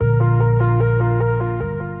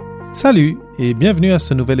Salut et bienvenue à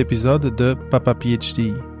ce nouvel épisode de Papa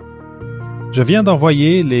PhD. Je viens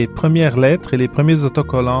d'envoyer les premières lettres et les premiers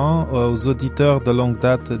autocollants aux auditeurs de longue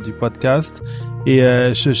date du podcast et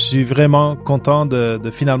je suis vraiment content de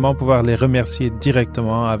finalement pouvoir les remercier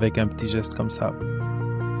directement avec un petit geste comme ça.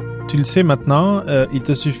 Tu le sais maintenant, il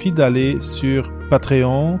te suffit d'aller sur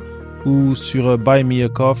Patreon ou sur Buy Me a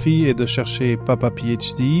Coffee et de chercher Papa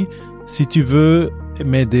PhD si tu veux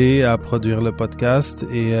m'aider à produire le podcast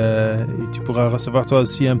et tu pourras recevoir toi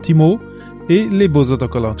aussi un petit mot et les beaux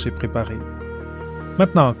autocollants que j'ai préparés.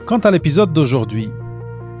 Maintenant, quant à l'épisode d'aujourd'hui,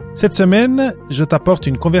 cette semaine, je t'apporte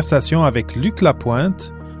une conversation avec Luc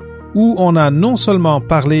Lapointe où on a non seulement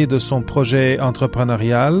parlé de son projet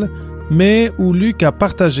entrepreneurial, mais où Luc a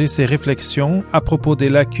partagé ses réflexions à propos des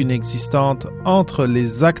lacunes existantes entre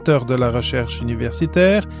les acteurs de la recherche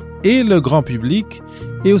universitaire et le grand public,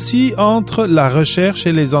 et aussi entre la recherche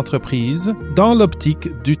et les entreprises dans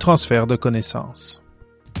l'optique du transfert de connaissances.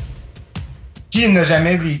 Qui n'a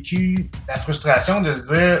jamais vécu la frustration de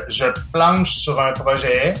se dire « je planche sur un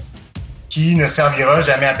projet qui ne servira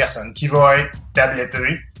jamais à personne, qui va être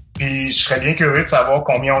tabletté, puis je serais bien curieux de savoir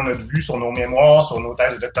combien on a de vues sur nos mémoires, sur nos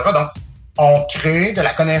thèses de doctorat. » Donc, on crée de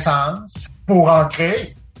la connaissance pour en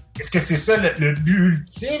créer. Est-ce que c'est ça le but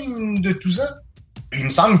ultime de tout ça? Il me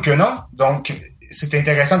semble que non. Donc, c'est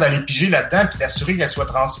intéressant d'aller piger là-dedans puis d'assurer qu'elle soit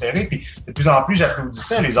transférée. Puis, de plus en plus, j'applaudis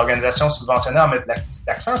ça. Les organisations subventionnaires mettent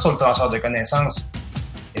l'accent sur le transfert de connaissances.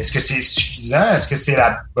 Est-ce que c'est suffisant? Est-ce que c'est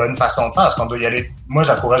la bonne façon de faire? Est-ce qu'on doit y aller? Moi,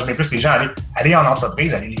 j'encourage bien plus les gens à aller en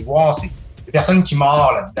entreprise, aller les voir. C'est des personnes qui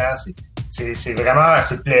mordent là-dedans. C'est vraiment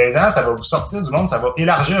assez plaisant. Ça va vous sortir du monde. Ça va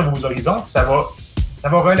élargir vos horizons. Ça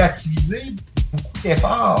va relativiser beaucoup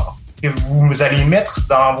d'efforts que vous allez mettre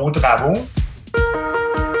dans vos travaux.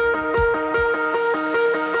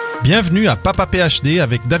 Bienvenue à Papa PhD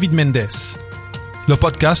avec David Mendes, le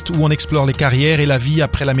podcast où on explore les carrières et la vie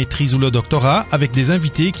après la maîtrise ou le doctorat avec des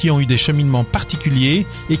invités qui ont eu des cheminements particuliers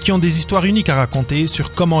et qui ont des histoires uniques à raconter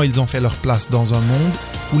sur comment ils ont fait leur place dans un monde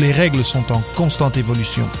où les règles sont en constante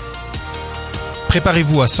évolution.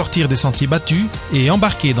 Préparez-vous à sortir des sentiers battus et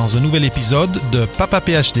embarquer dans un nouvel épisode de Papa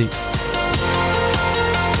PhD.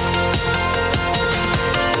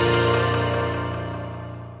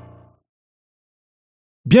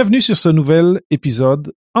 Bienvenue sur ce nouvel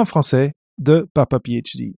épisode en français de Papa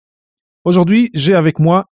PhD. Aujourd'hui, j'ai avec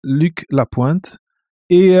moi Luc Lapointe.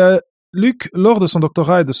 Et Luc, lors de son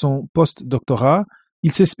doctorat et de son post-doctorat,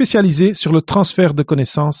 il s'est spécialisé sur le transfert de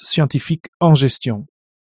connaissances scientifiques en gestion.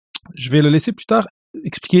 Je vais le laisser plus tard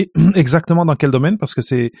expliquer exactement dans quel domaine parce que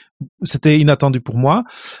c'était inattendu pour moi.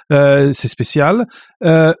 C'est spécial,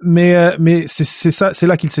 mais c'est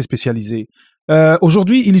là qu'il s'est spécialisé.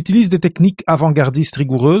 Aujourd'hui, il utilise des techniques avant-gardistes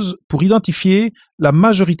rigoureuses pour identifier la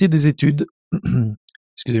majorité des études.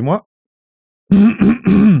 Excusez-moi.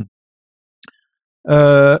 Je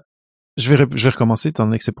vais recommencer, étant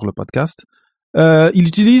donné que c'est pour le podcast. Il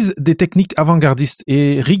utilise des techniques avant-gardistes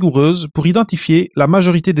et rigoureuses pour identifier la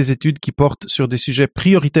majorité des études qui portent sur des sujets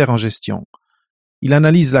prioritaires en gestion. Il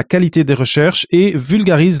analyse la qualité des recherches et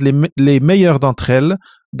vulgarise les meilleures d'entre elles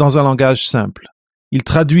dans un langage simple. Il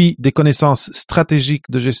traduit des connaissances stratégiques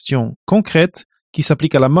de gestion concrètes qui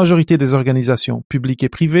s'appliquent à la majorité des organisations publiques et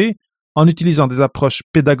privées en utilisant des approches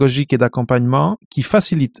pédagogiques et d'accompagnement qui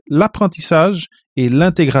facilitent l'apprentissage et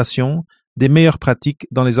l'intégration des meilleures pratiques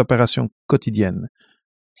dans les opérations quotidiennes.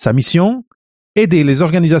 Sa mission, aider les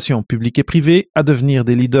organisations publiques et privées à devenir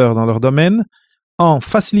des leaders dans leur domaine en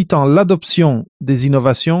facilitant l'adoption des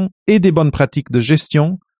innovations et des bonnes pratiques de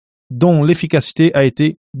gestion dont l'efficacité a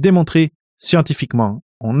été démontrée scientifiquement.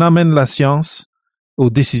 On amène la science aux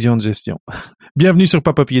décisions de gestion. Bienvenue sur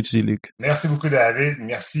Papa PhD, Luc. Merci beaucoup, David.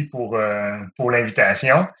 Merci pour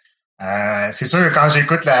l'invitation. C'est sûr que quand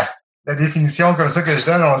j'écoute la définition comme ça que je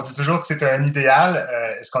donne, on se dit toujours que c'est un idéal.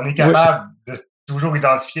 Est-ce qu'on est capable de toujours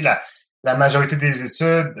identifier la majorité des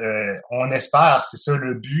études? On espère, c'est ça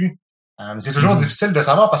le but. C'est toujours difficile de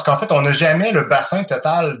savoir parce qu'en fait, on n'a jamais le bassin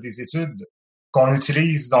total des études qu'on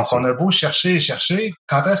utilise. Donc, on a beau chercher et chercher.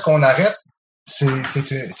 Quand est-ce qu'on arrête? C'est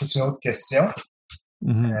une autre question.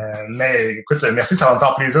 Mais écoute, merci, ça va me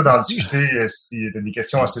faire plaisir d'en discuter si tu as des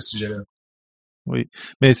questions à ce sujet-là. Oui,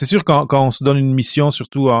 mais c'est sûr quand on se donne une mission,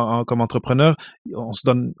 surtout comme entrepreneur, on se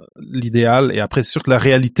donne l'idéal et après c'est sûr que la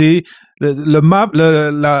réalité,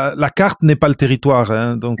 la carte n'est pas le territoire,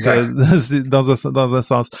 hein, donc c'est dans un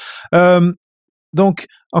sens. Donc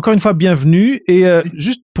encore une fois bienvenue et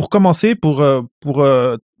juste pour commencer, pour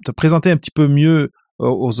te présenter un petit peu mieux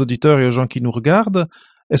aux auditeurs et aux gens qui nous regardent,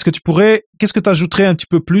 qu'est-ce que tu ajouterais un petit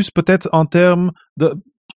peu plus peut-être en termes de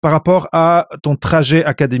par rapport à ton trajet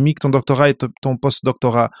académique, ton doctorat et ton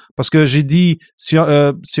post-doctorat. Parce que j'ai dit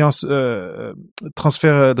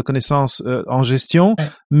transfert de connaissances en gestion,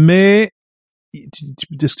 mais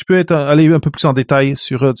est-ce que tu peux aller un peu plus en détail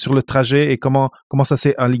sur le trajet et comment ça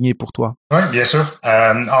s'est aligné pour toi? Oui, bien sûr.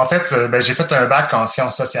 En fait, j'ai fait un bac en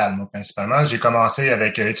sciences sociales, moi, principalement. J'ai commencé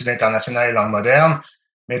avec études internationales et langues modernes,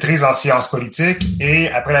 maîtrise en sciences politiques, et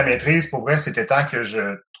après la maîtrise, pour vrai, c'était temps que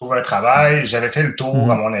je trouve un travail. J'avais fait le tour,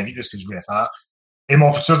 à mon avis, de ce que je voulais faire. Et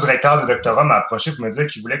mon futur directeur de doctorat m'a approché pour me dire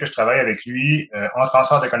qu'il voulait que je travaille avec lui en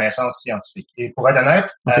transfert de connaissances scientifiques. Et pour être honnête,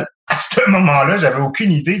 à ce moment-là, j'avais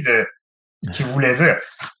aucune idée de ce qu'il voulait dire.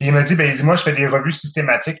 Et il m'a dit, il dit, moi, je fais des revues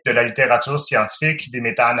systématiques de la littérature scientifique, des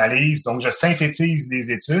méta-analyses, donc je synthétise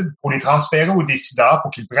les études pour les transférer aux décideurs pour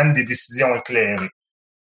qu'ils prennent des décisions éclairées.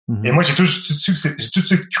 Et moi, j'ai tout de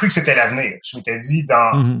suite cru que c'était l'avenir. Je m'étais dit,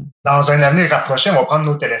 dans un avenir rapproché, on va prendre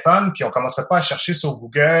nos téléphones, puis on commencerait pas à chercher sur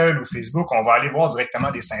Google ou Facebook, on va aller voir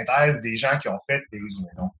directement des synthèses des gens qui ont fait des résumés.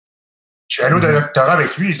 Donc, je suis allé au doctorat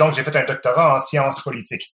avec lui, donc j'ai fait un doctorat en sciences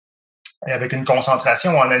politiques, et avec une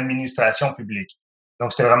concentration en administration publique.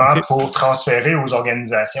 Donc, c'était vraiment pour transférer aux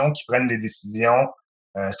organisations qui prennent des décisions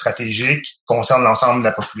stratégiques qui concernent l'ensemble de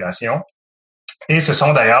la population. Et ce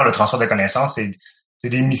sont d'ailleurs, le transfert de connaissances, c'est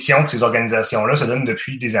des missions que ces organisations-là se donnent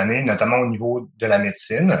depuis des années, notamment au niveau de la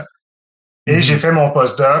médecine. Et j'ai fait mon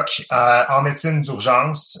postdoc en médecine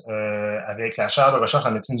d'urgence avec la chaire de recherche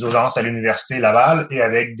en médecine d'urgence à l'Université Laval et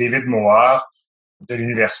avec David Moore de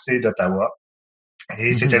l'Université d'Ottawa.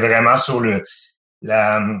 Et c'était vraiment sur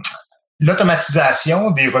l'automatisation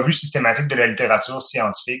des revues systématiques de la littérature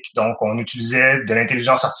scientifique. Donc, on utilisait de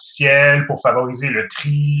l'intelligence artificielle pour favoriser le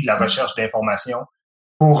tri, la recherche d'informations,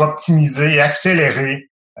 pour optimiser et accélérer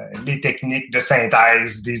les techniques de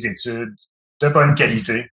synthèse des études de bonne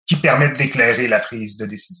qualité qui permettent d'éclairer la prise de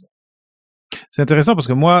décision. C'est intéressant parce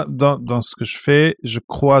que moi, dans ce que je fais, je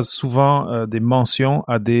croise souvent des mentions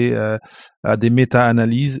à des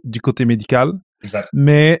méta-analyses du côté médical. Exact.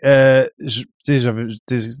 Mais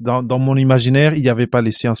dans mon imaginaire, il n'y avait pas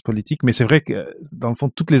les sciences politiques. Mais c'est vrai que dans le fond,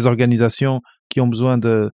 toutes les organisations qui ont besoin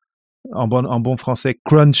de, en bon français,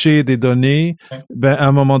 cruncher des données, à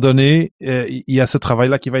un moment donné, il y a ce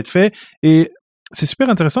travail-là qui va être fait. Et c'est super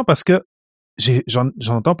intéressant parce que j'en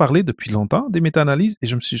entends parler depuis longtemps des méta-analyses et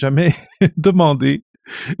je me suis jamais demandé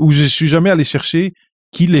ou je suis jamais allé chercher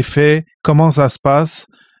qui les fait, comment ça se passe.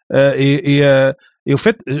 Et au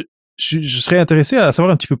fait, je serais intéressé à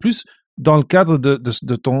savoir un petit peu plus dans le cadre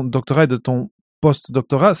de ton doctorat et de ton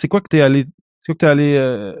post-doctorat. C'est quoi que tu es allé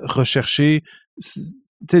rechercher?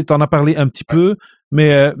 Tu en as parlé un petit peu,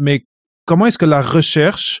 mais comment est-ce que la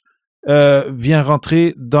recherche vient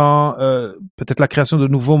rentrer dans peut-être la création de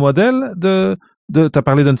nouveaux modèles t'as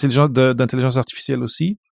parlé d'intelligence artificielle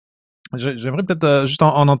aussi. J'aimerais peut-être juste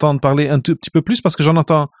en entendre parler un tout petit peu plus parce que j'en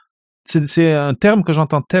entends. C'est un terme que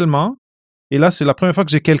j'entends tellement. Et là, c'est la première fois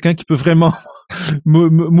que j'ai quelqu'un qui peut vraiment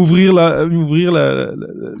m'ouvrir la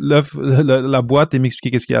boîte et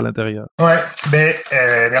m'expliquer qu'est-ce qu'il y a à l'intérieur. Ouais,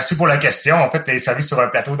 merci pour la question. En fait, t'es servi sur un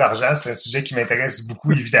plateau d'argent. C'est un sujet qui m'intéresse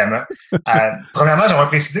beaucoup, évidemment. Premièrement, j'aimerais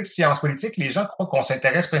préciser que sciences politiques, les gens croient qu'on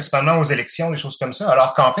s'intéresse principalement aux élections, des choses comme ça,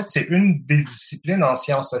 alors qu'en fait, c'est une des disciplines en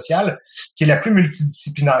sciences sociales qui est la plus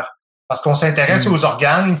multidisciplinaire. Parce qu'on s'intéresse aux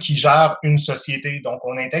organes qui gèrent une société. Donc,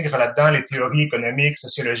 on intègre là-dedans les théories économiques,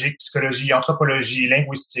 sociologiques, psychologie, anthropologie,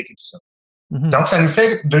 linguistique et tout ça. Donc, ça nous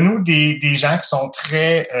fait de nous des gens qui sont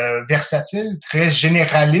très versatiles, très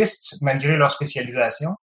généralistes malgré leur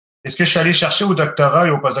spécialisation. Et ce que je suis allé chercher au doctorat et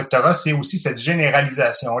au postdoctorat, c'est aussi cette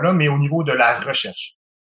généralisation-là, mais au niveau de la recherche.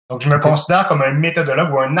 Donc, je me considère comme un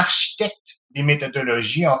méthodologue ou un architecte des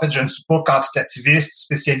méthodologies. En fait, je ne suis pas quantitativiste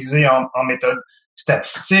spécialisé en méthode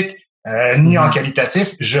statistique, ni en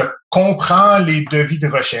qualitatif. Je comprends les devis de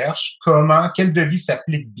recherche, quel devis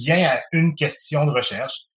s'applique bien à une question de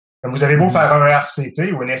recherche. Comme vous avez beau faire un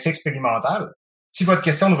RCT ou un essai expérimental, si votre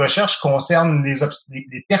question de recherche concerne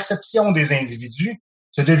les perceptions des individus,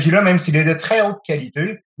 ce devis-là, même s'il est de très haute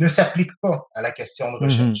qualité, ne s'applique pas à la question de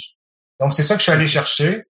recherche. Donc, c'est ça que je suis allé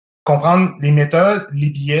chercher, comprendre les méthodes, les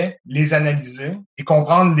biais, les analyser et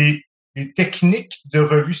comprendre les techniques de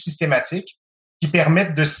revue systématique qui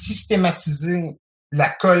permettent de systématiser la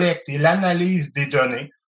collecte et l'analyse des données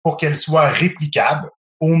pour qu'elles soient réplicables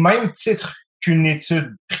au même titre qu'une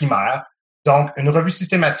étude primaire. Donc, une revue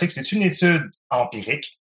systématique, c'est une étude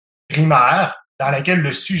empirique primaire dans laquelle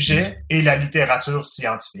le sujet est la littérature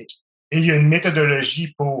scientifique. Et il y a une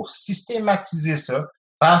méthodologie pour systématiser ça,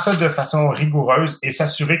 faire ça de façon rigoureuse et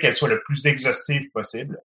s'assurer qu'elle soit le plus exhaustive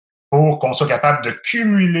possible pour qu'on soit capable de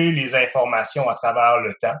cumuler les informations à travers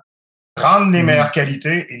le temps prendre les meilleures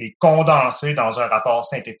qualités et les condenser dans un rapport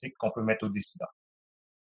synthétique qu'on peut mettre au décideur.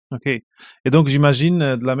 OK. Et donc,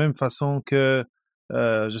 j'imagine de la même façon que,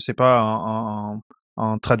 je sais pas,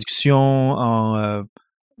 en traduction,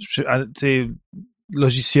 tu sais,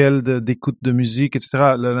 logiciel d'écoute de musique,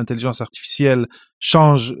 etc. L'intelligence artificielle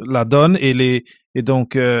change la donne et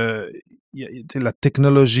donc, la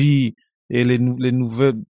technologie et les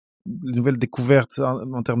nouvelles découvertes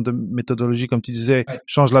en termes de méthodologie, comme tu disais,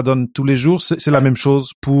 changent la donne tous les jours. C'est la même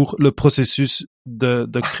chose pour le processus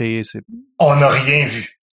de créer ces... On n'a rien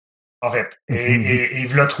vu. En fait. Et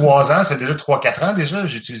il y a 3 ans, ça fait déjà 3-4 ans déjà,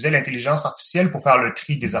 j'utilisais l'intelligence artificielle pour faire le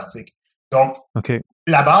tri des articles. Donc,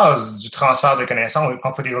 la base du transfert de connaissances, quand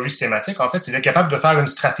on fait des revues systématiques, en fait, c'est d'être capable de faire une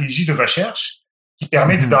stratégie de recherche qui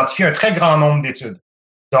permet d'identifier un très grand nombre d'études.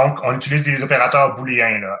 Donc, on utilise des opérateurs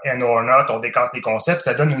booléens, là, and or not, on décante les concepts,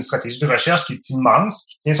 ça donne une stratégie de recherche qui est immense,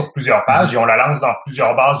 qui tient sur plusieurs pages, et on la lance dans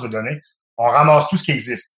plusieurs bases de données. On ramasse tout ce qui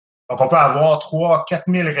existe. Donc, on peut avoir 3-4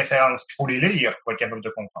 000 références, il faut les lire pour être capable de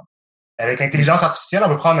comprendre. Avec l'intelligence artificielle, on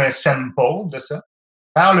va prendre un sample de ça,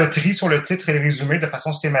 faire le tri sur le titre et le résumé de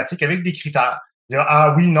façon systématique avec des critères. Dire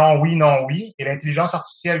ah oui, non, oui, non, oui. Et l'intelligence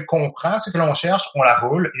artificielle comprend ce que l'on cherche, on la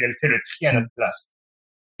roule et elle fait le tri à notre place.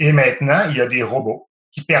 Et maintenant, il y a des robots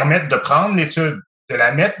qui permettent de prendre l'étude, de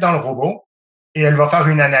la mettre dans le robot et elle va faire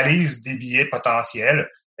une analyse des biais potentiels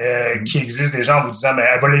qui existent déjà en vous disant, ben,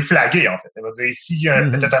 elle va les flaguer en fait. Elle va dire ici, il y a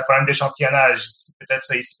peut-être un problème d'échantillonnage, ici, peut-être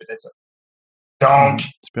ça, ici, peut-être ça. Donc,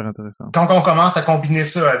 super intéressant. Quand on commence à combiner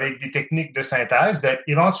ça avec des techniques de synthèse, ben,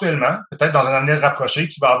 éventuellement, peut-être dans un avenir rapproché,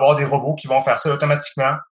 qu'il va y avoir des robots qui vont faire ça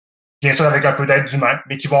automatiquement, bien sûr avec un peu d'aide d'humains,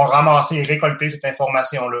 mais qui vont ramasser et récolter cette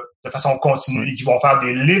information-là de façon continue et qui vont faire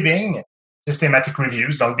des living systematic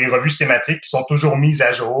reviews, donc des revues systématiques qui sont toujours mises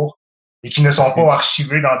à jour et qui ne sont pas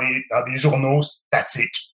archivées dans des journaux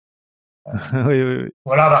statiques. Oui.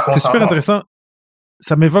 Voilà, c'est super intéressant.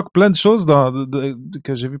 Ça m'évoque plein de choses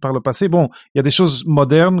que j'ai vues par le passé. Bon, il y a des choses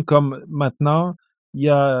modernes comme maintenant, il y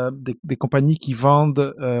a des compagnies qui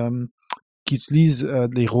vendent, qui utilisent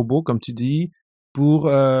des robots, comme tu dis, pour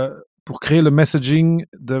créer le messaging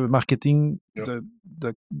de marketing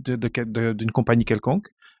d'une compagnie quelconque.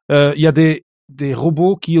 Il y a des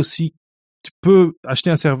robots qui aussi, tu peux acheter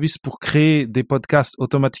un service pour créer des podcasts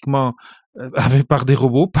automatiquement par des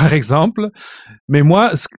robots, par exemple. Mais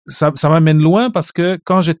moi, ça m'amène loin parce que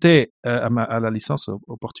quand j'étais à la licence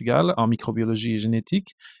au Portugal en microbiologie et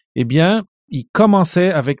génétique, eh bien, ils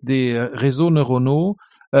commençaient avec des réseaux neuronaux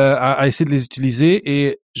à essayer de les utiliser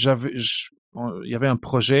et il y avait un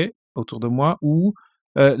projet autour de moi où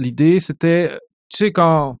l'idée c'était, tu sais,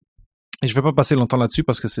 quand et je vais pas passer longtemps là-dessus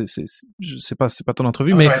parce que c'est pas ton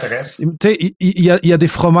entrevue, mais tu sais, il y a des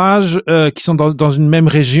fromages qui sont dans une même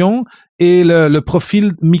région et le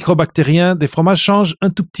profil microbactérien des fromages change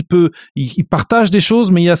un tout petit peu. Ils partagent des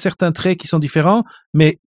choses, mais il y a certains traits qui sont différents.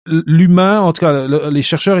 Mais l'humain, en tout cas, les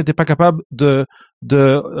chercheurs n'étaient pas capables en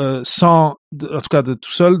tout cas de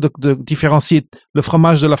tout seul, de différencier le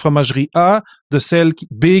fromage de la fromagerie A de celle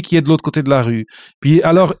B qui est de l'autre côté de la rue. Puis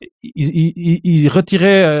alors, ils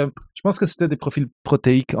retiraient, je pense que c'était des profils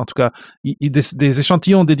protéiques, en tout cas, des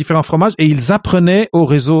échantillons des différents fromages et ils apprenaient au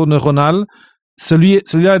réseau neuronal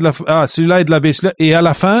celui-là est de la B, celui-là, et à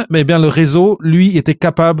la fin, mais bien le réseau, lui, était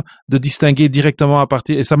capable de distinguer directement à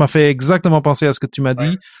partir, et ça m'a fait exactement penser à ce que tu m'as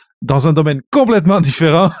dit, dans un domaine complètement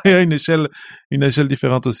différent et à une échelle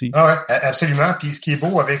différente aussi. Ah ouais, absolument. Puis ce qui est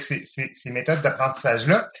beau avec ces méthodes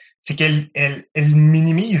d'apprentissage-là, c'est qu'elles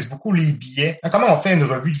minimisent beaucoup les biais. Comment on fait une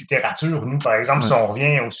revue de littérature, nous, par exemple, si on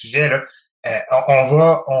revient au sujet, là, on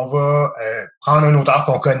va prendre un auteur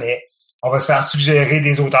qu'on connaît, on va se faire suggérer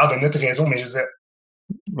des auteurs de notre réseau, mais je veux dire,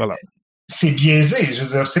 voilà. C'est biaisé. Je veux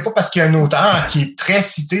dire, c'est pas parce qu'il y a un auteur qui est très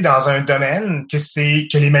cité dans un domaine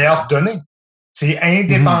que les meilleures données. C'est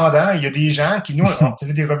indépendant. Il y a des gens qui, nous, on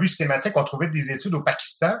faisait des revues systématiques, on trouvait des études au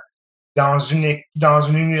Pakistan dans une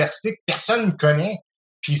université que personne ne connaît.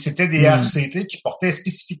 Puis c'était des RCT qui portaient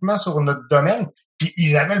spécifiquement sur notre domaine. Puis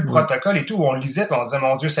ils avaient le protocole et tout. On le lisait, puis on disait,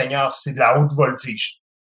 mon Dieu Seigneur, c'est de la haute voltige.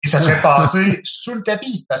 Et ça serait passé sous le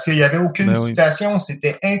tapis parce qu'il n'y avait aucune citation,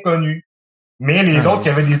 c'était inconnu. Mais les autres qui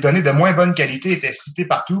avaient des données de moins bonne qualité étaient cités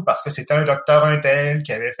partout parce que c'était un docteur un tel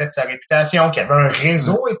qui avait fait sa réputation, qui avait un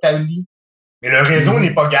réseau établi. Mais le réseau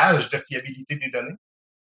n'est pas gage de fiabilité des données.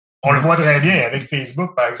 On le voit très bien avec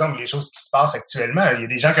Facebook, par exemple, les choses qui se passent actuellement. Il y a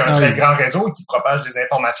des gens qui ont un très grand réseau et qui propagent des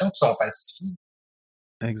informations qui sont falsifiées.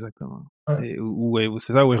 Exactement. Ou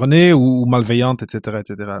c'est ça, ou erronées, ou malveillantes, etc.,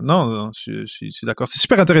 etc. Non, je suis d'accord. C'est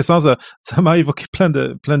super intéressant. Ça m'a évoqué plein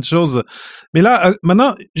de choses. Mais là,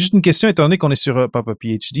 maintenant, juste une question, étant donné qu'on est sur Papa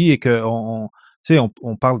PhD et que on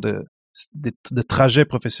parle de trajets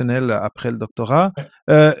professionnels après le doctorat.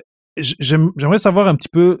 J'aimerais savoir un petit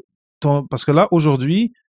peu parce que là,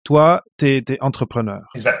 aujourd'hui, toi, t'es entrepreneur.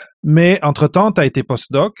 Exact. Mais entre-temps, t'as été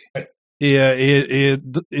postdoc. Oui. Et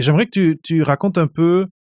j'aimerais que tu racontes un peu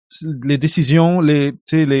les décisions, les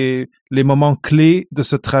moments clés de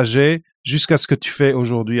ce trajet jusqu'à ce que tu fais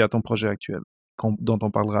aujourd'hui à ton projet actuel, dont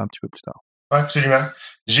on parlera un petit peu plus tard. Oui, absolument.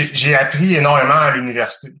 J'ai appris énormément à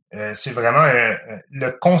l'université. C'est vraiment le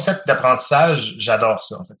concept d'apprentissage, j'adore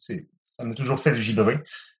ça. En fait, ça m'a toujours fait vibrer.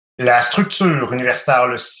 La structure universitaire,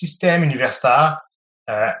 le système universitaire,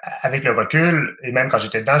 avec le recul, et même quand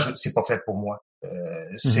j'étais dedans, c'est pas fait pour moi.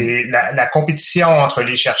 C'est la compétition entre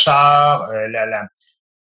les chercheurs, la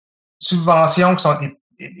subvention qui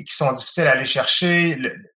sont difficiles à aller chercher,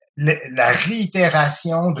 la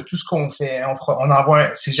réitération de tout ce qu'on fait. On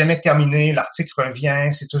envoie, c'est jamais terminé, l'article revient,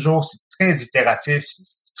 c'est très itératif,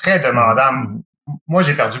 c'est très demandant. Moi,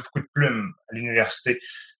 j'ai perdu beaucoup de plumes à l'université.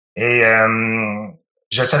 Et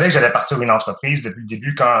je savais que j'allais partir une entreprise depuis le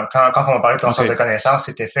début. Quand on m'a parlé de transfert de connaissances,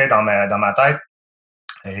 c'était fait dans ma tête.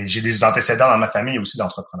 Et j'ai des antécédents dans ma famille aussi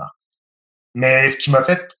d'entrepreneurs. Mais ce qui m'a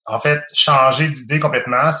fait, en fait, changer d'idée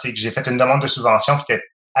complètement, c'est que j'ai fait une demande de subvention qui était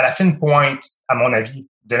à la fine pointe, à mon avis,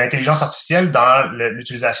 de l'intelligence artificielle dans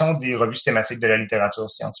l'utilisation des revues systématiques de la littérature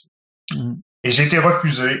scientifique. Et j'ai été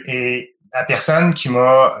refusé. Et la personne qui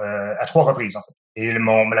m'a, à 3 reprises, en fait, et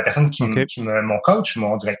la personne mon coach,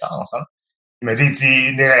 mon directeur ensemble, il m'a dit,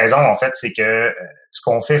 une des raisons, en fait, c'est que ce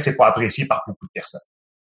qu'on fait, c'est pas apprécié par beaucoup de personnes.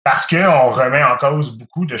 Parce que on remet en cause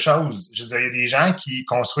beaucoup de choses. Je veux dire, il y a des gens qui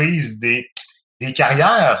construisent des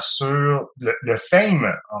carrières sur le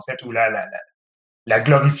fame, en fait, ou la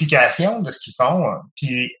glorification de ce qu'ils font.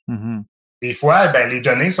 Puis, des fois, les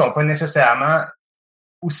données sont pas nécessairement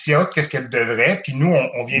aussi hautes que ce qu'elles devraient. Puis nous,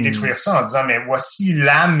 on vient détruire ça en disant, mais voici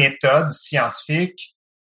la méthode scientifique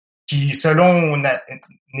qui, selon une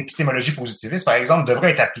épistémologie positiviste, par exemple,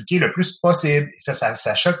 devrait être appliquée le plus possible. Et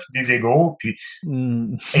ça choque des égos. Puis,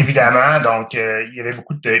 évidemment, donc, il y avait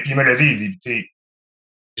beaucoup de... Puis il me l'a dit, il dit, tu sais,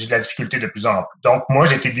 j'ai de la difficulté de plus en plus. Donc, moi,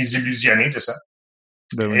 j'ai été désillusionné de ça.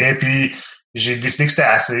 Et puis, j'ai décidé que c'était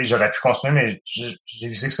assez. J'aurais pu continuer, mais j'ai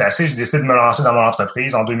décidé que c'était assez. J'ai décidé de me lancer dans mon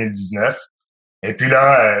entreprise en 2019. Et puis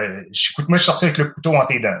là, écoute, moi, je suis sorti avec le couteau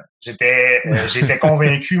entre les dents. J'étais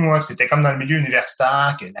convaincu, moi, que c'était comme dans le milieu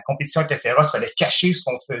universitaire, que la compétition était féroce, il fallait cacher ce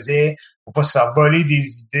qu'on faisait pour pas se faire voler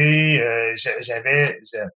des idées. J'avais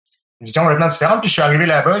une vision complètement différente. Puis je suis arrivé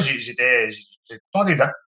là-bas, j'étais le couteau entre les dents.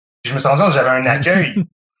 Puis je me suis rendu compte que j'avais un accueil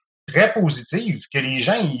très positif, que les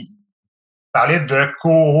gens, ils parlaient de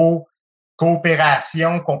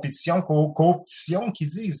coopération, compétition, cooption qu'ils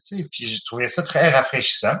disent, tu sais. Puis j'ai trouvé ça très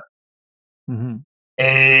rafraîchissant.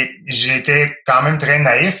 Et j'étais quand même très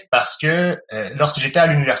naïf parce que lorsque j'étais à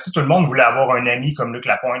l'université, tout le monde voulait avoir un ami comme Luc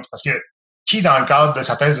Lapointe. Parce que qui, dans le cadre de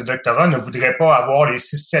sa thèse de doctorat, ne voudrait pas avoir les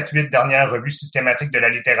 6, 7, 8 dernières revues systématiques de la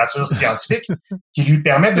littérature scientifique qui lui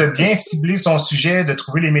permettent de bien cibler son sujet, de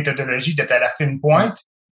trouver les méthodologies, d'être à la fine pointe,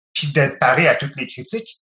 puis d'être paré à toutes les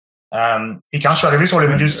critiques. Et quand je suis arrivé sur le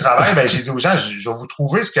milieu du travail, j'ai dit aux gens, je vais vous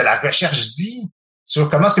trouver ce que la recherche dit sur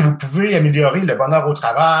comment est-ce que vous pouvez améliorer le bonheur au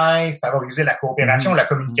travail, favoriser la coopération, la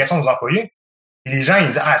communication aux employés. Et les gens,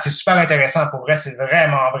 ils disent, c'est super intéressant, pour vrai, c'est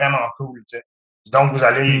vraiment, vraiment cool, tu sais. Donc, vous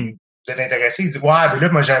êtes intéressé. Ils disent, là,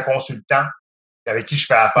 moi, j'ai un consultant avec qui je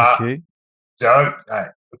fais affaire. Je dis,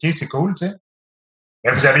 OK, c'est cool, tu sais.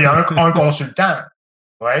 Mais vous avez un consultant,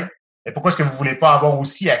 ouais. Et pourquoi est-ce que vous voulez pas avoir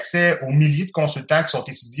aussi accès aux milliers de consultants qui sont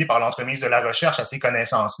étudiés par l'entremise de la recherche à ces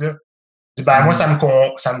connaissances-là? Je dis, moi, ça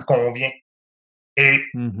me convient. Et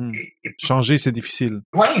changer, c'est difficile.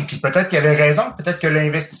 Oui, puis peut-être qu'il avait raison, peut-être que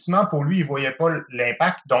l'investissement pour lui, il voyait pas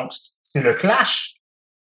l'impact. Donc, c'est le clash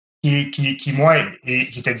qui moi,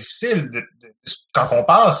 qui était difficile quand on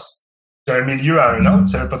passe d'un milieu à un autre.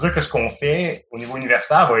 Ça veut pas dire que ce qu'on fait au niveau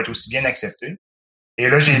universitaire va être aussi bien accepté. Et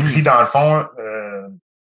là, j'ai pris, dans le fond,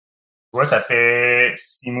 ça fait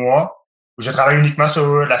 6 mois où je travaille uniquement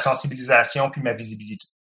sur la sensibilisation puis ma visibilité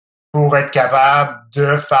pour être capable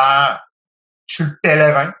de faire... Je suis le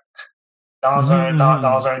pèlerin dans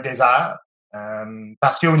un désert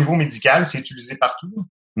parce qu'au niveau médical, c'est utilisé partout.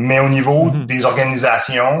 Mais au niveau des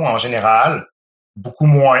organisations, en général, beaucoup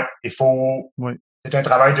moins. C'est un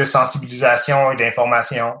travail de sensibilisation et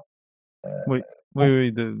d'information.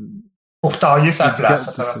 Pour tailler sa place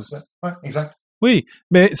à travers ça. Oui, exact. Oui,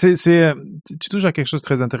 mais tu touches à quelque chose de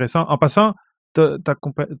très intéressant. En passant, ton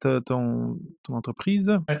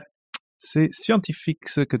entreprise, c'est Scientifics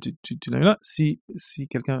que tu l'as là. Si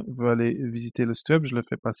quelqu'un veut aller visiter le site web, je le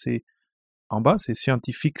fais passer en bas. C'est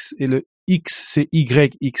Scientifics et le X, c'est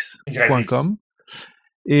yx.com.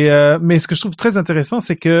 Et mais ce que je trouve très intéressant,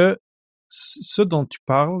 c'est que ce dont tu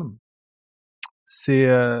parles, c'est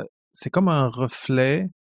comme un reflet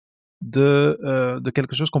de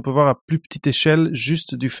quelque chose qu'on peut voir à plus petite échelle,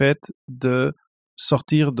 juste du fait de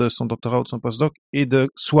sortir de son doctorat ou de son postdoc et de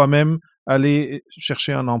soi-même aller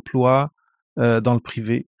chercher un emploi dans le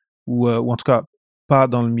privé ou en tout cas pas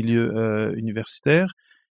dans le milieu universitaire,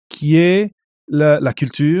 qui est la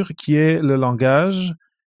culture, qui est le langage.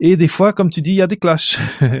 Et des fois, comme tu dis, il y a des clashs.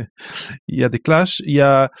 Il y a des clashs.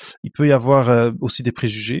 Il peut y avoir aussi des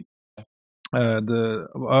préjugés.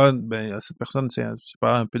 Ben cette personne c'est je sais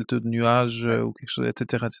pas un pelleteux de nuages ou quelque chose,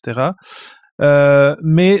 etc.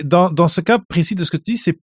 Mais dans ce cas précis de ce que tu dis,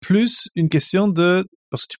 c'est plus une question de,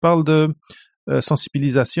 parce que tu parles de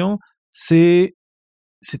sensibilisation, c'est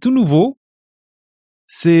tout nouveau.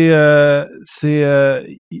 C'est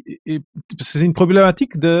une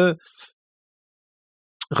problématique de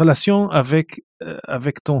relation avec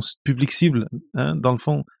ton public cible, hein, dans le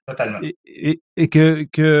fond. Totalement. Et que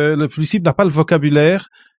le public cible n'a pas le vocabulaire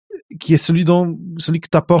qui est celui que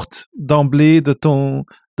tu apportes d'emblée de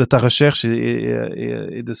ta recherche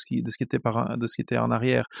et de ce qui était en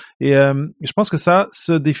arrière. Et je pense que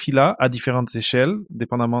ce défi-là, à différentes échelles,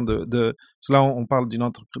 dépendamment de là on parle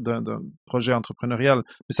d'un projet entrepreneurial,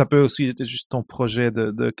 mais ça peut aussi être juste ton projet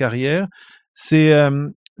de carrière. C'est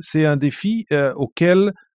un défi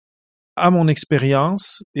auquel, à mon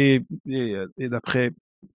expérience et d'après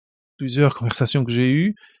plusieurs conversations que j'ai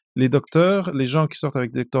eues, les docteurs, les gens qui sortent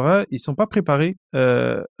avec des doctorats, ils sont pas préparés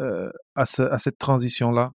à cette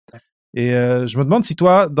transition-là. Et je me demande si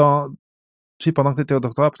toi, tu sais, pendant que tu étais au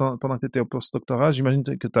doctorat, pendant que tu étais au post-doctorat, j'imagine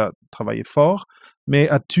que tu as travaillé fort, mais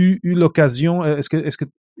as-tu eu l'occasion, est-ce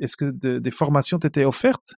que des formations t'étaient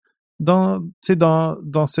offertes dans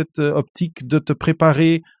cette optique de te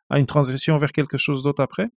préparer à une transition vers quelque chose d'autre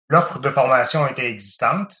après? L'offre de formation était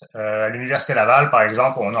existante. À l'Université Laval, par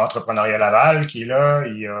exemple, on a Entrepreneuriat Laval qui est là.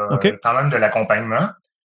 Il y a quand même de l'accompagnement.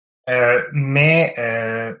 Mais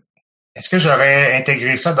est-ce que j'aurais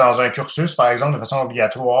intégré ça dans un cursus, par exemple, de façon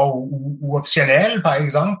obligatoire ou optionnelle, par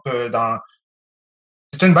exemple?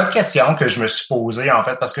 C'est une bonne question que je me suis posée, en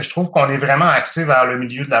fait, parce que je trouve qu'on est vraiment axé vers le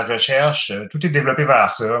milieu de la recherche. Tout est développé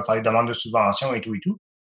vers ça, faire des demandes de subventions et tout et tout.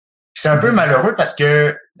 C'est un peu malheureux parce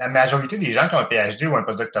que la majorité des gens qui ont un PhD ou un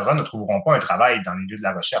postdoctorat ne trouveront pas un travail dans les lieux de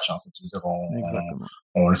la recherche, en fait.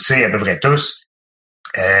 On le sait à peu près tous.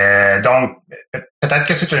 Donc, peut-être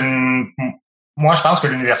que moi, je pense que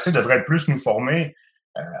l'université devrait plus nous former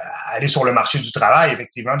à aller sur le marché du travail,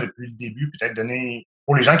 effectivement, depuis le début, peut-être donner,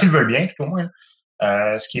 pour les gens qui le veulent bien, tout au moins,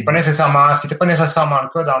 ce qui n'était pas nécessairement le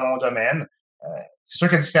cas dans mon domaine. C'est sûr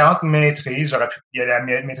qu'il y a différentes maîtrises. Il y a la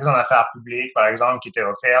maîtrise en affaires publiques, par exemple, qui était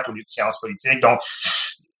offerte au lieu de sciences politiques. Donc,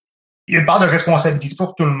 il y a une part de responsabilité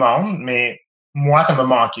pour tout le monde, mais moi, ça m'a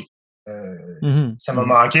manqué. Ça m'a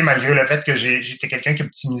manqué malgré le fait que j'étais quelqu'un qui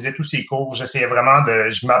optimisait tous ses cours. J'essayais vraiment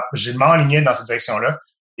je m'enlignais dans cette direction-là.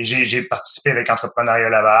 Et j'ai participé avec Entrepreneuriat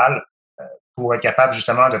Laval pour être capable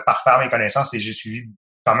justement de parfaire mes connaissances et j'ai suivi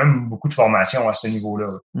quand même beaucoup de formations à ce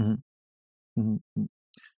niveau-là.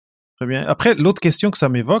 Très bien. Après, l'autre question que ça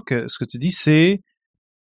m'évoque, ce que tu dis, c'est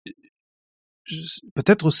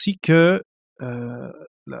peut-être aussi que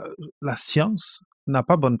la science n'a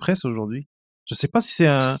pas bonne presse aujourd'hui. Je ne sais pas si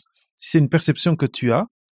c'est une perception que tu as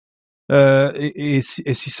et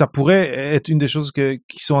si ça pourrait être une des choses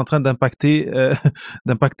qui sont en train d'impacter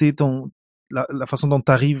la façon dont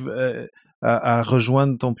tu arrives à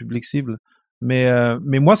rejoindre ton public cible.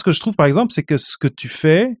 Mais moi, ce que je trouve, par exemple, c'est que ce que tu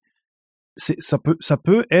fais, ça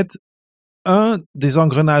peut être un des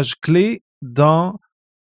engrenages clés dans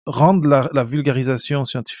rendre la vulgarisation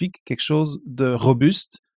scientifique quelque chose de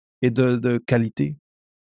robuste et de qualité.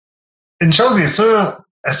 Une chose est sûre,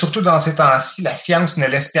 surtout dans ces temps-ci, la science ne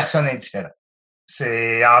laisse personne indifférent.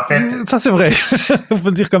 C'est, en fait... Ça, c'est vrai. On peut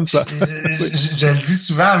le dire comme ça. Je le dis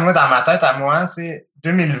souvent, moi, dans ma tête, à moi,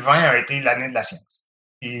 2020 a été l'année de la science.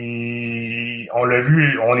 Et on l'a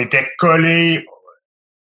vu, on était collés,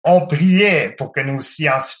 on priait pour que nos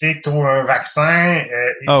scientifiques trouvent un vaccin.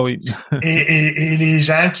 Oui. et les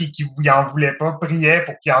gens qui en voulaient pas priaient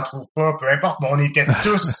pour qu'ils en trouvent pas, peu importe. Mais on était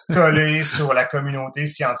tous collés sur la communauté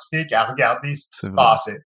scientifique à regarder ce qui se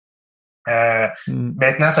passait.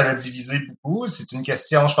 Maintenant, ça l'a divisé beaucoup. C'est une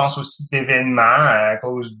question, je pense, aussi d'événements à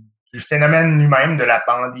cause du phénomène lui-même de la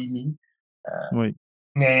pandémie. Oui.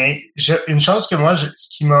 Mais une chose que moi, ce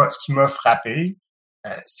qui m'a frappé,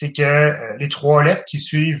 c'est que les 3 lettres qui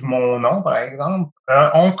suivent mon nom, par exemple,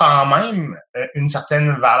 ont quand même une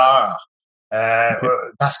certaine valeur.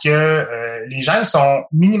 Parce que les gens,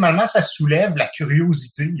 minimalement, ça soulève la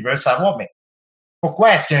curiosité. Ils veulent savoir, mais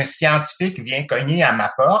pourquoi est-ce qu'un scientifique vient cogner à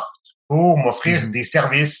ma porte pour m'offrir des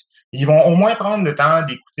services? Ils vont au moins prendre le temps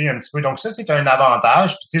d'écouter un petit peu. Donc ça, c'est un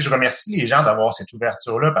avantage. Puis tu sais, je remercie les gens d'avoir cette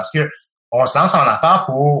ouverture-là parce que on se lance en affaires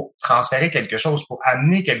pour transférer quelque chose, pour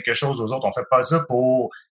amener quelque chose aux autres. On fait pas ça pour...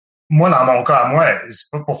 Moi, dans mon cas, à moi, c'est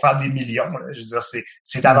pas pour faire des millions. Là. Je veux dire,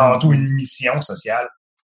 c'est avant tout une mission sociale.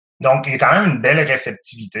 Donc, il y a quand même une belle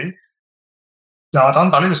réceptivité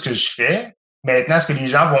d'entendre parler de ce que je fais. Maintenant, est-ce que les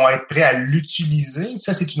gens vont être prêts à l'utiliser?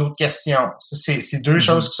 Ça, c'est une autre question. Ça, c'est deux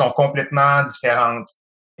choses qui sont complètement différentes.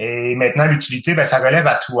 Et maintenant, l'utilité, ben, ça relève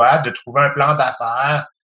à toi de trouver un plan d'affaires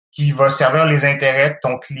qui va servir les intérêts de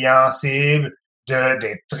ton client cible,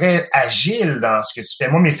 d'être très agile dans ce que tu fais.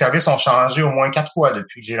 Moi, mes services ont changé au moins 4 fois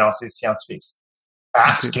depuis que j'ai lancé Scientifique.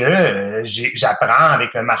 Parce que j'apprends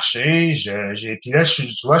avec le marché, puis là, tu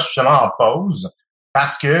vois, je suis justement en pause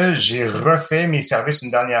parce que j'ai refait mes services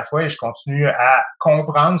une dernière fois et je continue à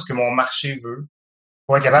comprendre ce que mon marché veut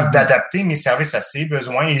pour être capable d'adapter mes services à ses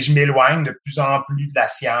besoins et je m'éloigne de plus en plus de la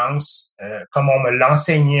science comme on me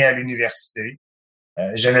l'enseignait à l'université.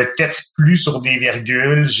 Je ne teste plus sur des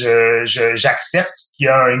virgules. J'accepte qu'il y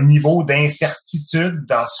a un niveau d'incertitude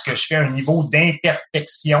dans ce que je fais, un niveau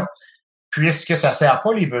d'imperfection, puisque ça sert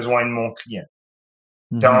pas les besoins de mon client.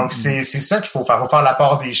 Donc, c'est ça qu'il faut faire. Il faut faire la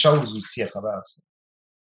part des choses aussi à travers ça.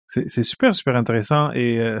 C'est super, super intéressant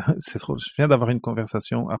et c'est trop. Je viens d'avoir une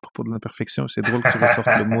conversation à propos de l'imperfection. C'est drôle que tu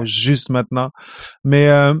ressortes le mot juste maintenant. Mais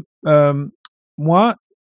moi,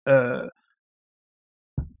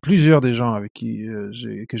 plusieurs des gens avec qui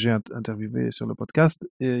j'ai interviewé sur le podcast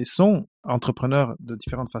sont entrepreneurs de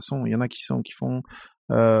différentes façons. Il y en a qui font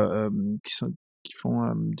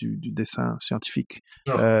du dessin scientifique.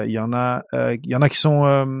 Il y en a qui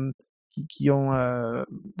sont qui ont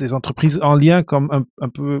des entreprises en lien comme un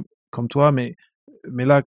peu comme toi, mais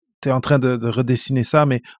là tu es en train de redessiner ça,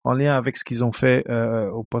 mais en lien avec ce qu'ils ont fait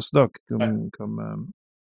au postdoc,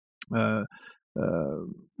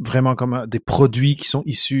 vraiment comme des produits qui sont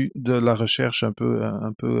issus de la recherche un peu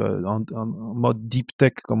en mode deep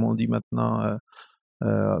tech comme on dit maintenant,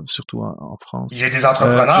 surtout en France. Il y a des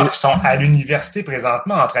entrepreneurs qui sont à l'université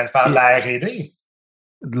présentement en train de faire de la R&D.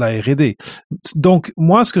 De la R&D. Donc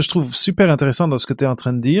moi, ce que je trouve super intéressant dans ce que tu es en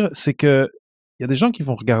train de dire, c'est que il y a des gens qui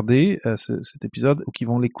vont regarder cet épisode ou qui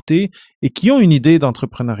vont l'écouter et qui ont une idée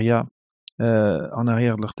d'entrepreneuriat en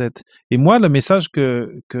arrière de leur tête. Et moi, le message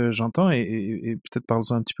que j'entends, et peut-être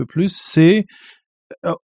parle-en un petit peu plus, c'est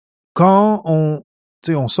quand on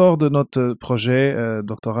sort de notre projet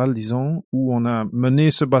doctoral, disons, où on a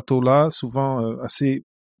mené ce bateau-là, souvent assez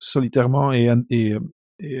solitairement et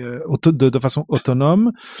de façon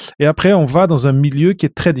autonome, et après on va dans un milieu qui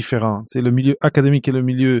est très différent. C'est le milieu académique et le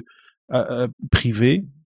milieu privé.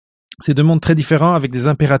 C'est deux mondes très différents avec des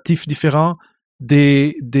impératifs différents,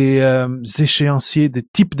 des échéanciers, des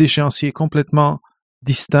types d'échéanciers complètement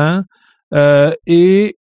distincts,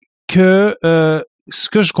 et que ce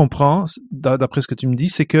que je comprends, d'après ce que tu me dis,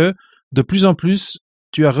 c'est que de plus en plus,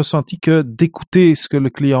 tu as ressenti que d'écouter ce que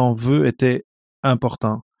le client veut était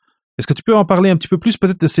important. Est-ce que tu peux en parler un petit peu plus,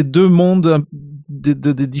 peut-être, de ces deux mondes,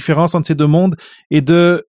 des différences entre ces deux mondes, et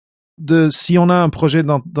de si on a un projet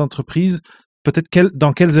d'entreprise, peut-être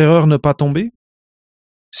dans quelles erreurs ne pas tomber?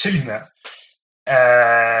 Absolument.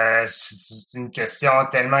 C'est une question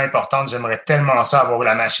tellement importante. J'aimerais tellement ça avoir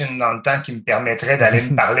la machine dans le temps qui me permettrait d'aller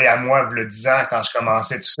me parler à moi, le 10 ans, quand je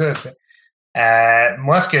commençais tout ça. Tu sais.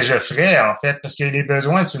 Moi, ce que je ferais, en fait, parce que les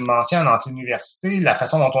besoins, tu le mentionnes, entre l'université, la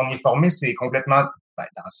façon dont on est formé, c'est complètement,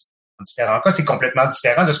 dans différents cas, c'est complètement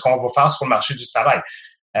différent de ce qu'on va faire sur le marché du travail.